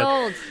tell you I'm that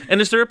sold. much. And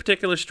is there a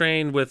particular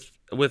strain with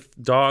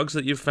dogs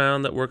that you've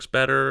found that works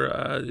better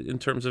in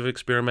terms of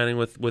experimenting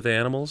with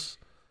animals?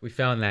 We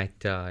found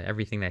that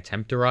everything that's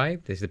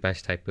hemp-derived is the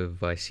best type of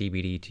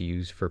CBD to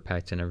use for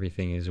pets and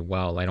everything as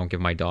well. I don't give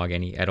my dog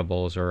any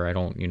edibles, or I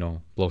don't,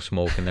 blow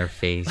smoke in their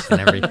face and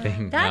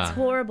everything. That's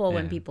horrible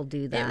when yeah. people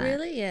do that. It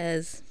really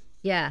is.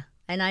 Yeah,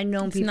 and I've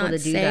known It's people not to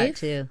do that safe.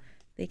 too.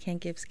 They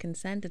can't give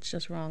consent. It's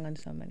just wrong on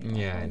so many levels.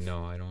 Yeah,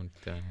 no, I don't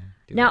do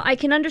Now, that. I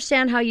can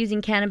understand how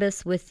using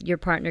cannabis with your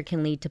partner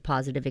can lead to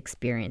positive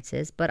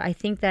experiences, but I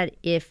think that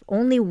if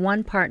only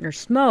one partner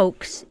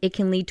smokes, it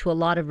can lead to a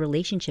lot of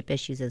relationship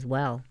issues as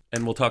well.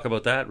 And we'll talk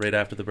about that right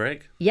after the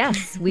break.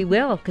 Yes, we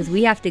will, because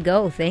we have to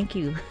go. Thank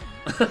you.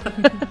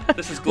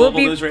 This is Global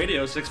be- News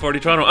Radio, 640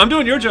 Toronto. I'm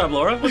doing your job,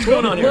 Laura. What's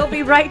going on here? We'll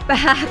be right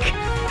back.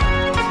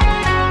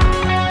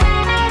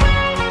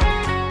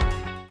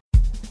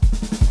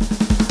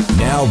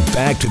 Now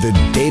back to the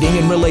Dating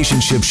and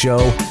Relationship Show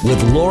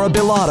with Laura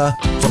Bilotta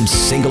from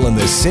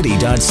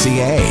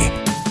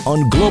singleinthecity.ca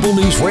on Global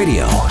News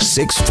Radio,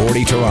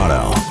 640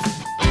 Toronto.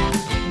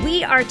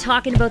 We are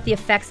talking about the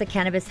effects that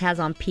cannabis has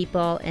on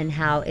people and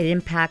how it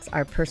impacts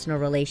our personal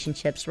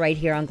relationships right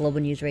here on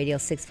Global News Radio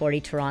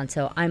 640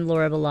 Toronto. I'm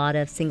Laura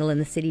Bilotta of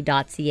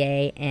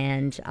singleinthecity.ca,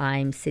 and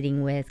I'm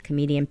sitting with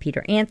comedian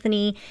Peter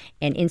Anthony.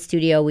 And in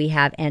studio, we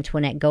have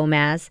Antoinette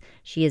Gomez.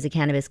 She is a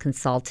cannabis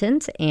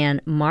consultant.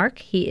 And Mark,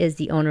 he is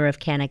the owner of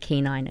Canna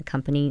Canine, a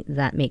company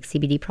that makes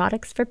CBD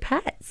products for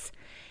pets.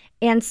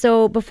 And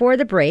so before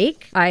the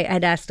break, I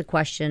had asked a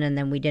question and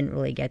then we didn't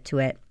really get to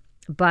it.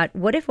 But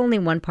what if only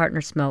one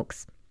partner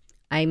smokes?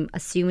 I'm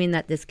assuming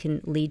that this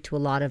can lead to a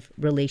lot of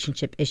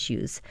relationship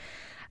issues.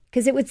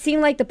 Because it would seem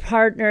like the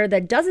partner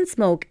that doesn't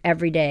smoke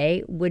every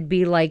day would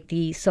be like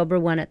the sober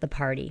one at the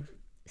party.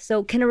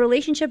 So can a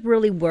relationship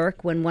really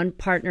work when one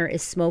partner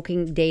is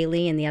smoking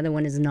daily and the other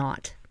one is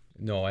not?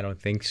 No, I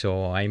don't think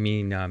so. I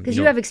mean... Because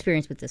you have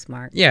experience with this,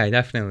 Mark. Yeah,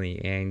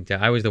 definitely. And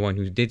I was the one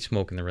who did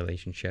smoke in the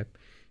relationship.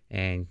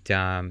 And,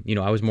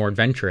 I was more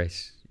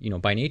adventurous,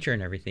 by nature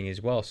and everything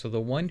as well. So the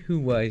one who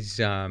was,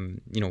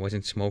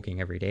 wasn't smoking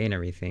every day and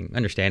everything,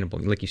 understandable.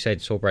 Like you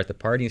said, sober at the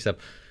party and stuff.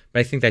 But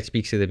I think that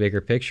speaks to the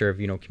bigger picture of,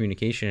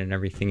 communication and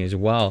everything as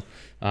well.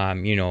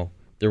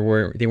 They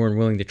weren't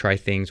willing to try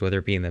things, whether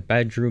it be in the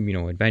bedroom,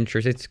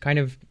 adventures. It's kind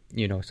of,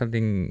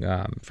 something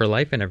for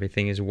life and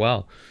everything as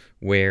well.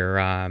 Where,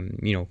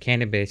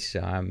 cannabis,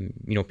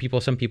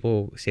 some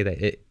people say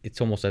that it's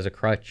almost as a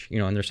crutch,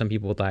 and there's some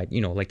people that,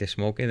 like to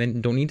smoke and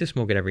then don't need to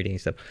smoke it every day and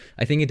stuff.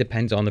 I think it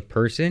depends on the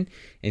person.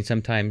 And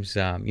sometimes,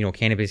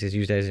 cannabis is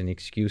used as an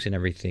excuse and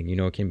everything.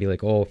 It can be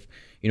like, oh, if,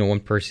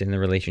 one person in the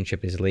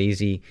relationship is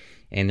lazy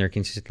and they're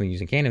consistently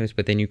using cannabis,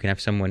 but then you can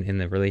have someone in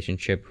the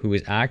relationship who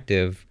is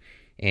active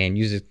and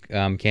uses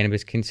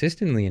cannabis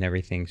consistently and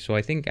everything. So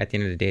I think at the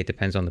end of the day, it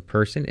depends on the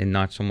person and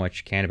not so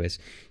much cannabis.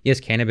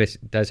 Yes, cannabis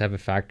does have a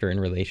factor in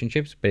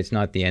relationships, but it's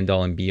not the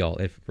end-all and be-all.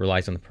 It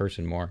relies on the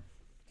person more.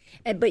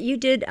 But you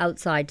did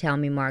outside tell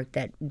me, Mark,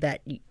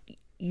 that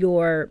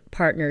your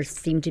partners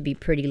seemed to be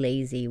pretty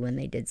lazy when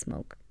they did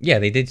smoke. Yeah,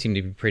 they did seem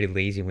to be pretty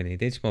lazy when they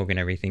did smoke and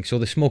everything. So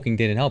the smoking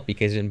didn't help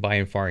because by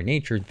and far in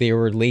nature, they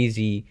were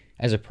lazy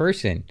as a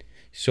person.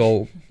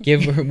 So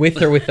give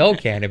with or without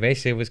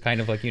cannabis, it was kind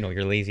of like,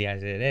 you're lazy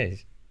as it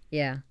is.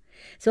 Yeah.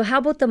 So how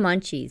about the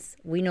munchies?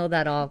 We know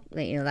that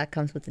that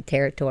comes with the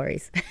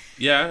territories.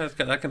 Yeah,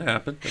 that can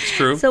happen. That's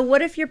true. So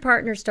what if your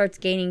partner starts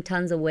gaining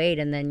tons of weight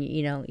and then,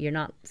 you're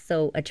not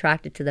so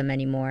attracted to them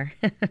anymore?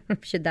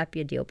 Should that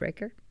be a deal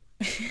breaker?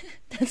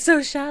 That's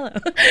so shallow.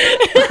 But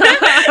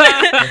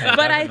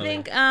I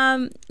think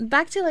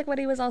back to like what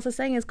he was also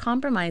saying is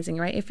compromising,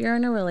 right? If you're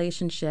in a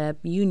relationship,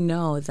 you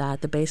know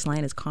that the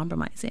baseline is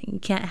compromising. You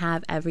can't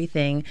have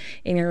everything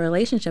in your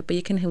relationship, but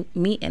you can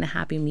meet in a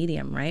happy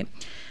medium, right?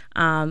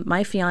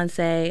 My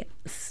fiance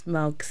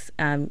smokes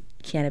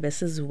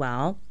cannabis as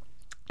well,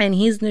 and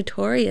he's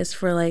notorious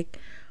for like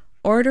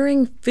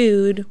ordering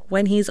food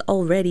when he's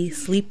already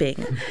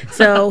sleeping.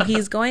 So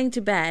he's going to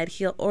bed,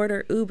 he'll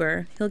order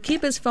Uber, he'll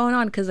keep his phone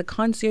on because the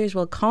concierge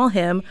will call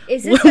him,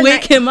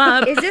 wake him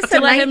up to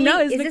let him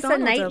know his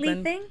McDonald's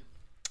open. Thing?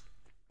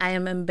 I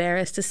am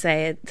embarrassed to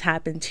say it's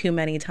happened too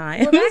many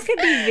times. Well, that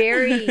could be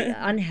very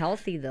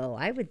unhealthy, though,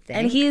 I would think.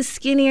 And he is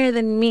skinnier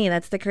than me.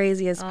 That's the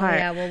craziest part.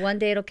 Yeah, well, one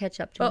day it'll catch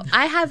up to him.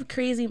 I have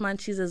crazy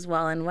munchies as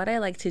well. And what I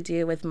like to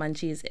do with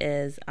munchies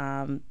is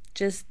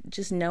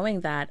just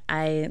knowing that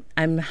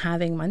I'm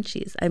having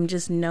munchies. I'm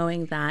just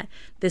knowing that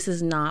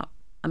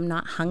I'm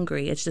not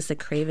hungry. It's just a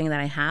craving that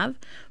I have.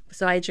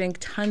 So I drink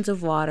tons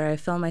of water. I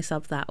fill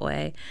myself that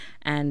way.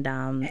 And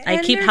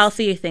I keep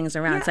healthy things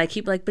around. Yeah. So I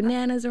keep like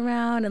bananas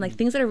around and like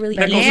things that are really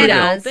easy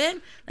to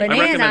open. I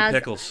recommend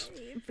pickles.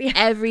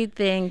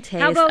 Everything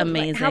tastes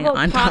amazing. How about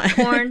on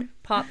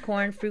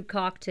popcorn, fruit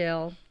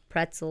cocktail,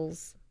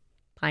 pretzels,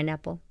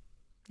 pineapple?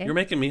 Okay. You're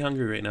making me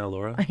hungry right now,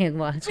 Laura.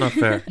 Well, it's not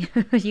fair.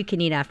 You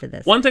can eat after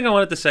this. One thing I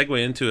wanted to segue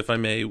into, if I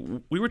may,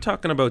 we were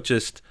talking about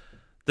just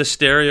the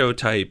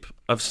stereotype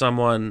of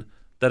someone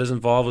that is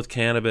involved with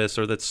cannabis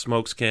or that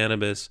smokes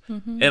cannabis.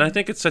 Mm-hmm. And I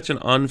think it's such an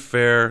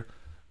unfair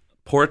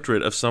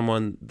portrait of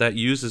someone that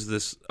uses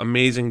this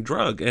amazing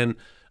drug. And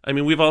I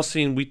mean, we've all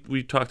seen,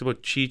 we talked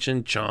about Cheech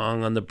and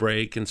Chong on the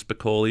break and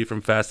Spicoli from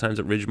Fast Times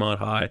at Ridgemont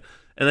High.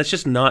 And that's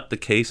just not the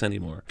case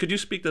anymore. Could you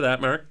speak to that,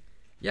 Mark?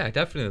 Yeah,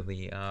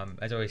 definitely.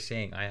 As I was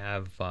saying, I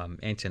have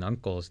aunts and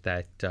uncles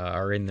that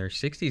are in their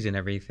 60s and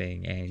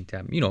everything. And,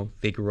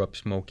 they grew up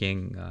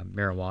smoking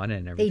marijuana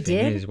and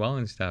everything as well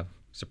and stuff.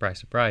 Surprise,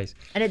 surprise.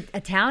 And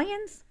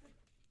Italians?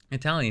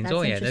 Italians,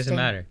 that's it doesn't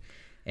matter.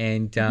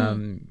 And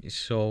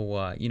so,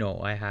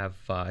 I have,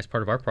 as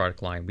part of our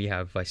product line, we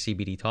have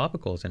CBD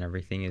topicals and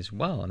everything as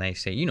well. And I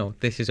say,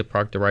 this is a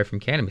product derived from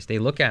cannabis. They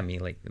look at me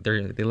like,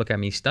 they look at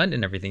me stunned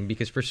and everything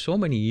because for so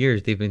many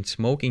years they've been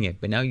smoking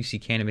it. But now you see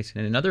cannabis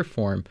in another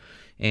form.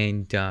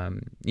 And,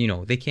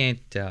 they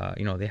can't,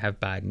 they have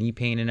bad knee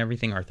pain and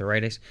everything,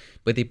 arthritis.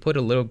 But they put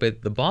a little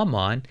bit the balm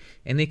on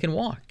and they can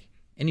walk.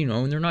 And,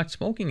 and they're not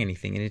smoking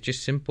anything. And it's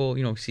just simple,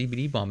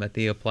 CBD balm that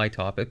they apply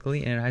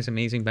topically. And it has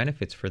amazing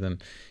benefits for them.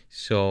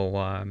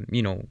 So,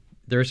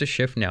 there's a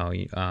shift now.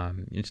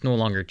 It's no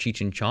longer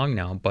Cheech and Chong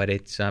now. But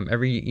it's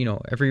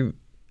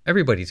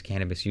everybody's a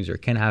cannabis user,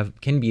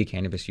 can be a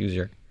cannabis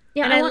user.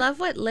 Yeah, and I love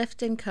what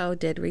Lyft & Co.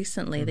 did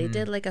recently. Mm-hmm. They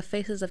did like a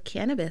Faces of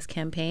Cannabis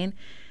campaign.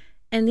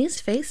 And these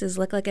faces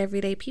look like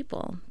everyday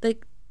people.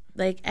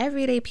 Like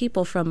everyday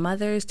people, from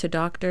mothers to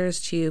doctors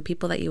to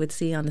people that you would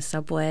see on the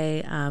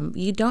subway.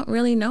 You don't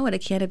really know what a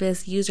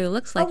cannabis user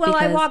looks like.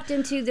 I walked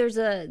into there's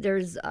a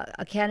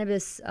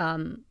cannabis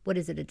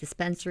a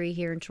dispensary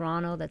here in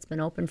Toronto that's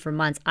been open for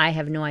months. I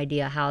have no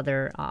idea how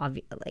they're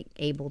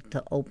able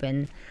to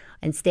open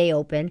and stay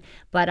open.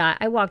 But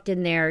I walked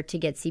in there to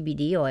get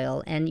CBD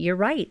oil, and you're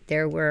right,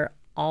 there were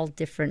all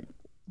different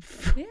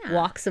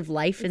walks of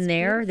life in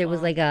there. Beautiful. There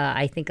was like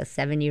I think a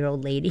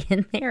 7-year-old lady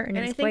in there, and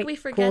it's I think quite we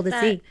forget cool to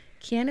that see.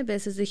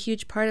 Cannabis is a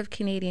huge part of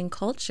Canadian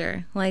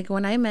culture. Like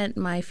when I met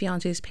my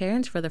fiance's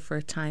parents for the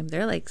first time,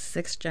 they're like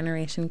 6th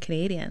generation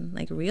Canadian,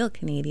 like real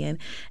Canadian.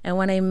 And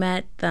when I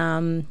met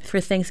them for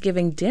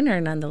Thanksgiving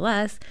dinner,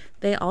 nonetheless,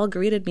 they all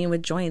greeted me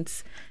with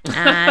joints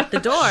at the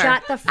door.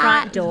 Shut the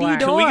front door.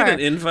 Can we get an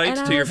invite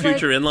to your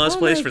future in-laws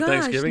place for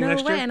Thanksgiving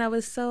next year? And it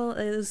was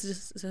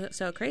just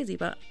so crazy.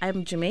 But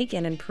I'm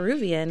Jamaican and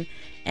Peruvian,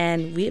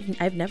 and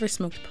I've never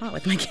smoked pot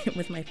with my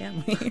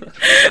family.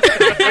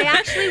 I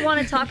actually want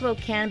to talk about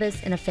cannabis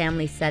in a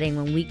family setting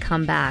when we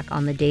come back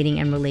on the Dating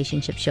and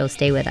Relationship Show.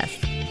 Stay with us.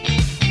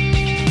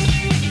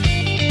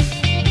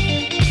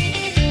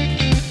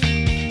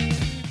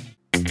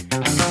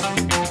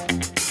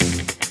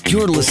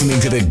 You're listening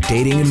to the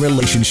Dating and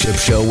Relationship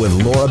Show with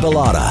Laura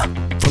Bellotta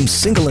from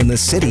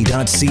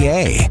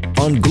singleinthecity.ca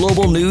on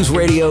Global News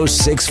Radio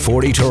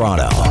 640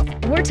 Toronto.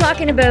 We're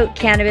talking about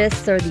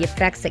cannabis, or the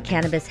effects that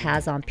cannabis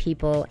has on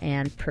people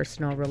and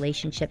personal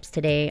relationships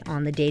today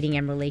on the Dating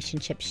and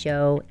Relationship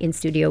Show. In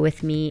studio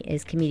with me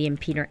is comedian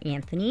Peter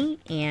Anthony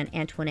and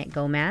Antoinette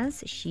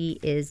Gomez. She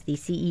is the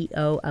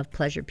CEO of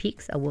Pleasure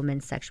Peaks, a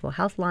women's sexual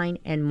health line,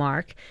 and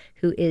Mark,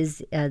 who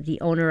is the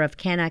owner of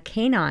Canna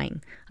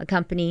Canine, a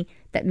company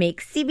that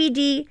makes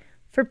CBD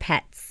for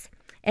pets.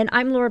 And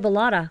I'm Laura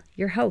Bellotta,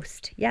 your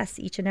host. Yes,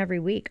 each and every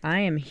week I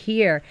am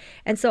here.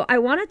 And so I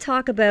want to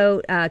talk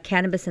about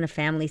cannabis in a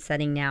family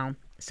setting now.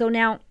 So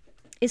now,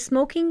 Is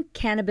smoking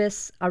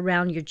cannabis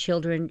around your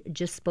children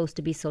just supposed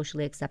to be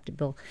socially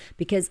acceptable?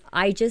 Because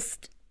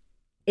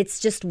it's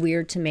just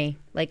weird to me.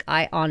 Like,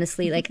 I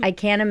honestly, like, I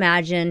can't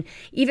imagine,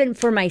 even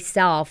for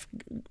myself,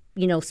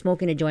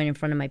 smoking a joint in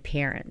front of my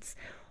parents.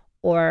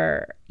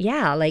 Or,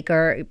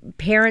 or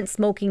parents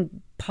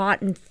smoking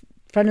pot in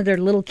front of their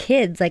little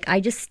kids. Like,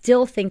 I just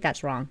still think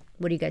that's wrong.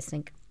 What do you guys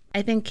think?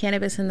 I think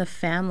cannabis in the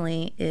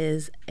family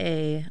is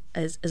a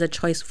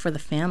choice for the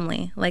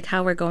family. Like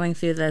how we're going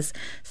through this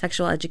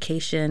sexual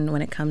education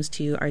when it comes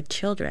to our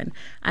children.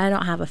 I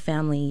don't have a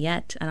family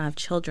yet. I don't have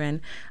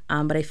children,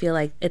 but I feel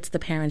like it's the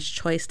parents'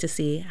 choice to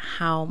see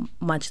how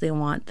much they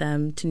want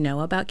them to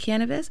know about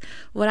cannabis.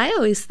 What I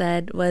always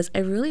said was I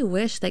really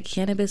wish that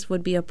cannabis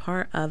would be a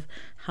part of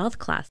health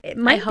class. It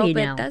might I hope be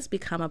now. it does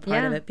become a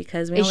part of it,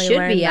 because we It only should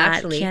learned be, that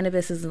actually.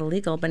 cannabis is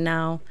illegal, but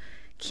now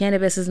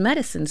cannabis is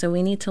medicine. So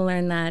we need to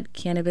learn that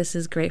cannabis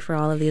is great for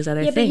all of these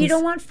other things. Yeah, but you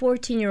don't want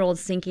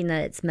 14-year-olds thinking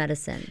that it's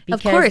medicine.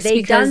 Of course,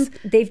 because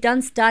they've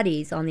done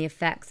studies on the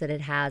effects that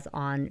it has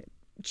on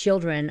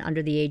children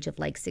under the age of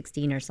like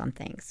 16 or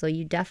something. So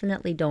you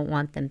definitely don't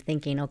want them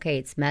thinking, okay,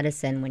 it's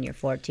medicine when you're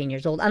 14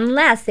 years old,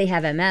 unless they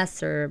have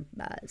MS or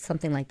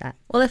something like that.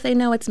 Well, if they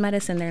know it's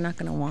medicine, they're not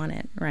going to want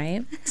it,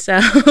 right?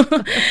 So,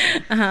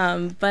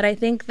 but I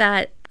think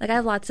that, like, I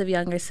have lots of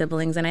younger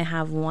siblings, and I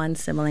have one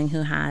sibling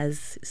who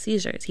has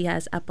seizures. He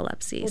has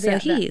epilepsy, so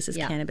he uses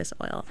cannabis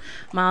oil.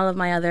 All of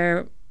my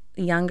other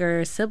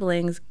younger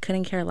siblings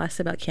couldn't care less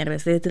about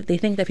cannabis. They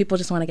think that people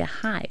just want to get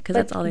high because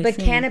that's all they're seeing.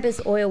 But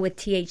cannabis oil with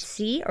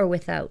THC or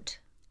without?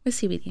 With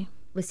CBD.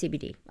 With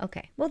CBD.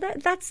 Okay. Well,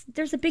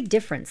 there's a big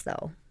difference,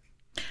 though,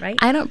 right?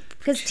 I don't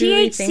because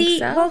THC. Think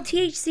so. Well,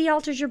 THC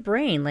alters your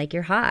brain, like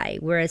you're high,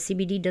 whereas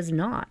CBD does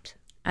not.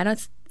 I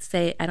don't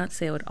say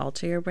it would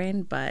alter your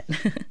brain, but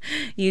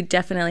you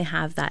definitely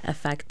have that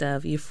effect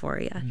of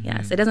euphoria. Mm-hmm.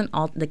 Yes, it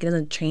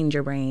doesn't change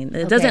your brain.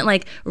 It doesn't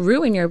like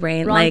ruin your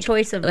brain. Wrong like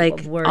choice of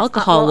words.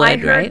 Alcohol would, I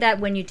heard right?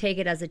 that when you take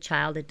it as a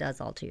child, it does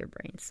alter your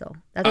brain. So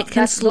those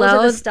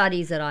are the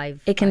studies that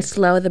It can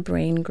slow the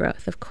brain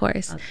growth, of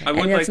course, okay.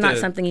 And it's not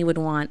something you would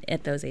want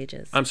at those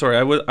ages. I'm sorry.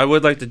 I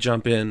would like to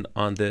jump in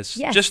on this,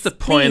 yes, just to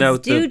point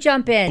out the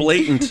jump in.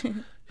 blatant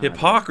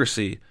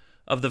hypocrisy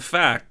of the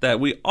fact that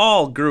we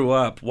all grew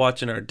up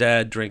watching our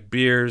dad drink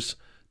beers,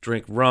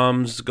 drink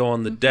rums, go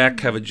on the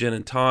deck, have a gin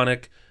and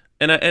tonic.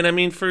 And I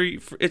mean, for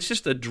it's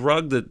just a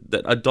drug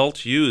that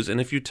adults use. And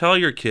if you tell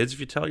your kids,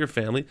 if you tell your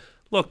family,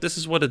 look, this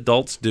is what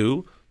adults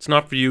do. It's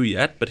not for you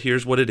yet, but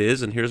here's what it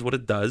is and here's what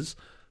it does.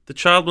 The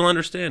child will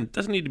understand. It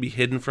doesn't need to be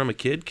hidden from a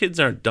kid. Kids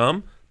aren't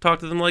dumb.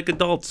 Talk to them like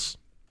adults.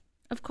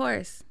 Of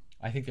course.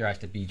 I think there has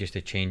to be just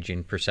a change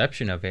in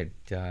perception of it,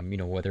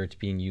 whether it's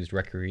being used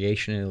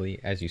recreationally,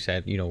 as you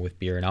said, with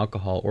beer and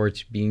alcohol, or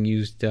it's being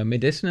used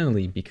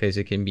medicinally, because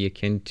it can be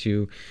akin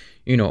to,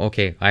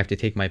 okay, I have to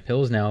take my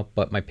pills now,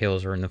 but my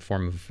pills are in the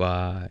form of,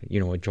 a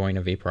joint,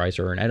 a vaporizer,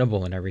 or an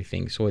edible and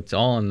everything. So it's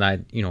all in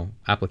that,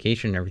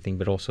 application and everything,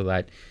 but also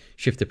that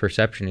shift the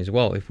perception as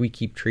well. If we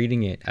keep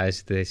treating it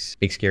as this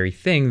big scary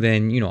thing,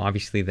 then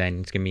obviously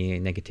then it's going to be a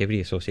negativity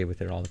associated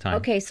with it all the time.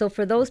 Okay, so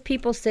for those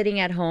people sitting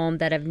at home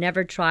that have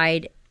never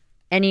tried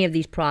any of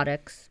these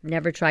products,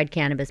 never tried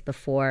cannabis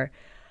before,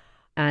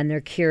 and they're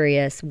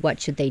curious,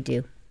 what should they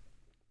do?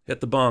 Hit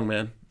the bong,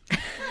 man.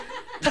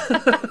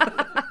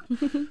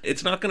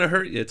 It's not going to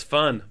hurt you. It's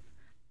fun.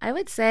 I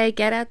would say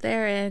get out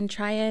there and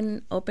try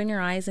and open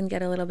your eyes and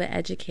get a little bit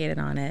educated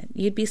on it.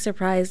 You'd be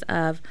surprised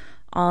of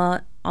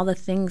all the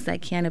things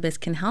that cannabis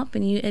can help,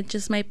 and it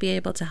just might be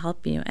able to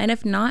help you. And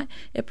if not,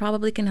 it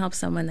probably can help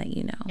someone that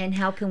you know. And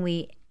how can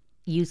we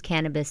use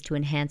cannabis to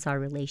enhance our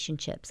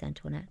relationships,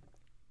 Antoinette?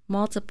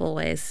 Multiple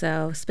ways.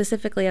 So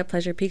specifically at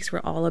Pleasure Peaks,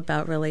 we're all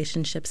about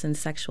relationships and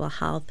sexual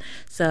health.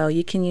 So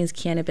you can use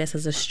cannabis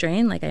as a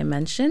strain, like I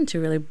mentioned, to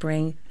really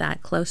bring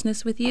that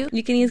closeness with you.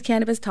 You can use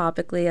cannabis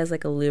topically as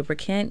like a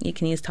lubricant. You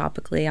can use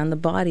topically on the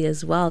body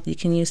as well. You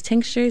can use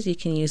tinctures. You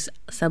can use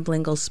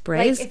sublingual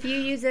sprays. Like if you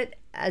use it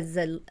as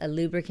a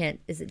lubricant,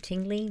 is it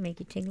tingly? Make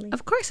you tingly?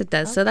 Of course it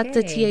does. Okay. So that's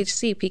the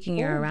THC piquing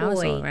your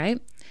arousal,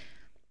 right?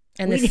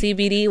 And the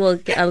CBD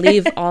will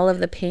alleviate all of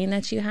the pain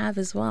that you have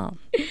as well.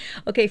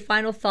 Okay,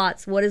 final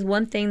thoughts. What is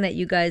one thing that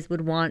you guys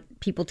would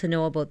want people to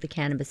know about the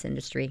cannabis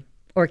industry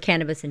or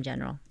cannabis in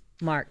general?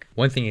 Mark.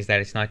 One thing is that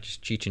it's not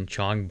just Cheech and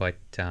Chong, but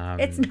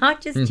it's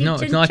not just Cheech and Chong. No,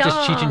 it's not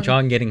just Cheech and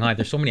Chong getting high.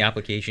 There's so many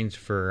applications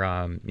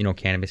for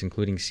cannabis,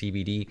 including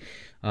CBD.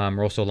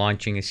 We're also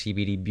launching a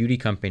CBD beauty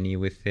company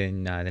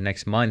within the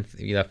next month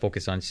that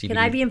focus on CBD. Can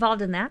I be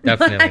involved in that?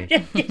 Definitely.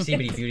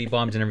 CBD beauty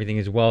bombs and everything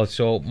as well.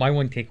 So my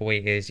one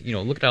takeaway is,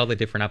 look at all the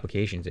different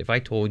applications. If I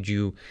told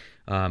you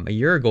a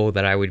year ago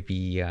that I would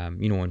be,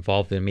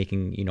 involved in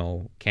making,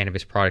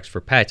 cannabis products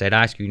for pets, I'd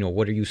ask you,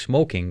 what are you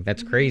smoking?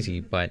 That's crazy.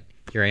 But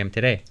here I am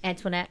today.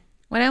 Antoinette.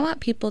 What I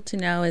want people to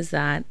know is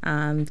that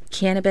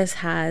cannabis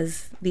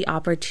has the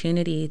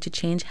opportunity to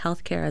change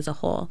healthcare as a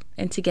whole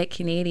and to get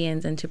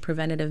Canadians into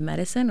preventative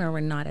medicine, or we're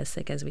not as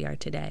sick as we are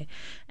today.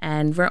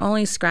 And we're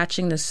only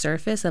scratching the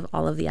surface of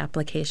all of the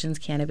applications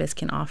cannabis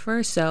can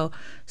offer. So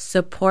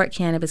support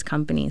cannabis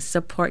companies,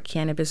 support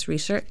cannabis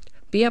research,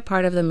 be a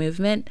part of the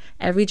movement.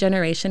 Every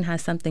generation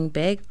has something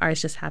big.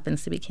 Ours just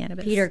happens to be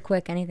cannabis. Peter,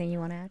 quick, anything you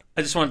want to add?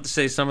 I just wanted to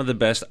say some of the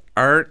best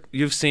art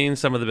you've seen,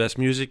 some of the best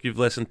music you've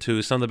listened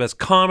to, some of the best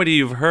comedy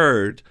you've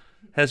heard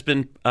has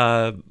been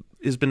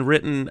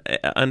written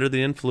under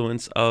the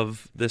influence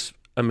of this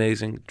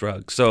amazing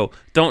drug. So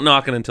don't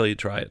knock it until you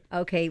try it.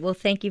 Okay, well,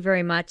 thank you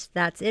very much.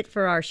 That's it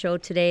for our show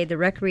today. The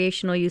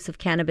recreational use of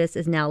cannabis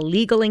is now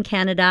legal in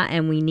Canada,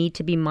 and we need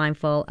to be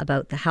mindful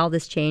about how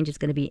this change is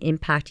going to be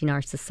impacting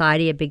our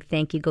society. A big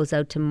thank you goes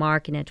out to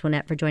Mark and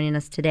Antoinette for joining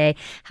us today.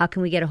 How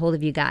can we get a hold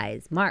of you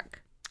guys? Mark?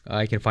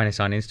 You can find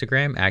us on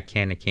Instagram at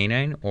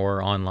CannaCanine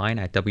or online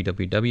at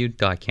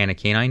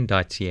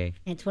www.cannacanine.ca.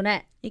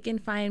 Antoinette? You can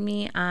find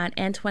me on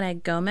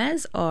Antoinette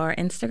Gomez or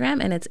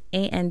Instagram, and it's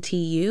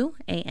ANTUANETTE.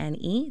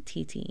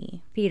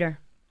 Peter?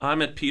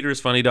 I'm at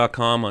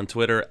petersfunny.com, on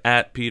Twitter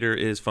at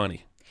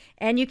peterisfunny.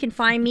 And you can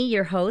find me,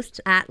 your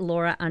host, at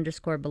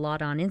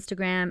Laura_Bellotta on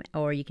Instagram,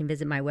 or you can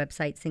visit my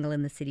website,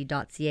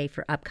 singleinthecity.ca,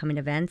 for upcoming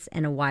events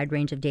and a wide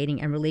range of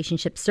dating and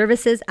relationship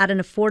services at an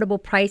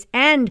affordable price.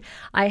 And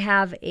I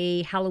have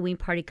a Halloween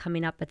party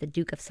coming up at the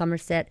Duke of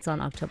Somerset. It's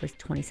on October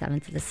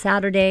 27th. It's a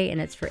Saturday, and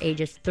it's for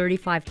ages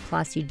 35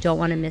 plus. You don't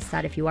want to miss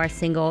that if you are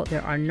single.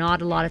 There are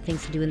not a lot of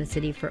things to do in the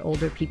city for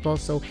older people,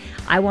 so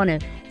I want to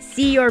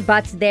see your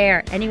butts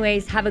there.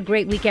 Anyways, have a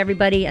great week,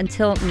 everybody.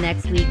 Until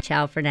next week,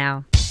 ciao for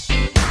now.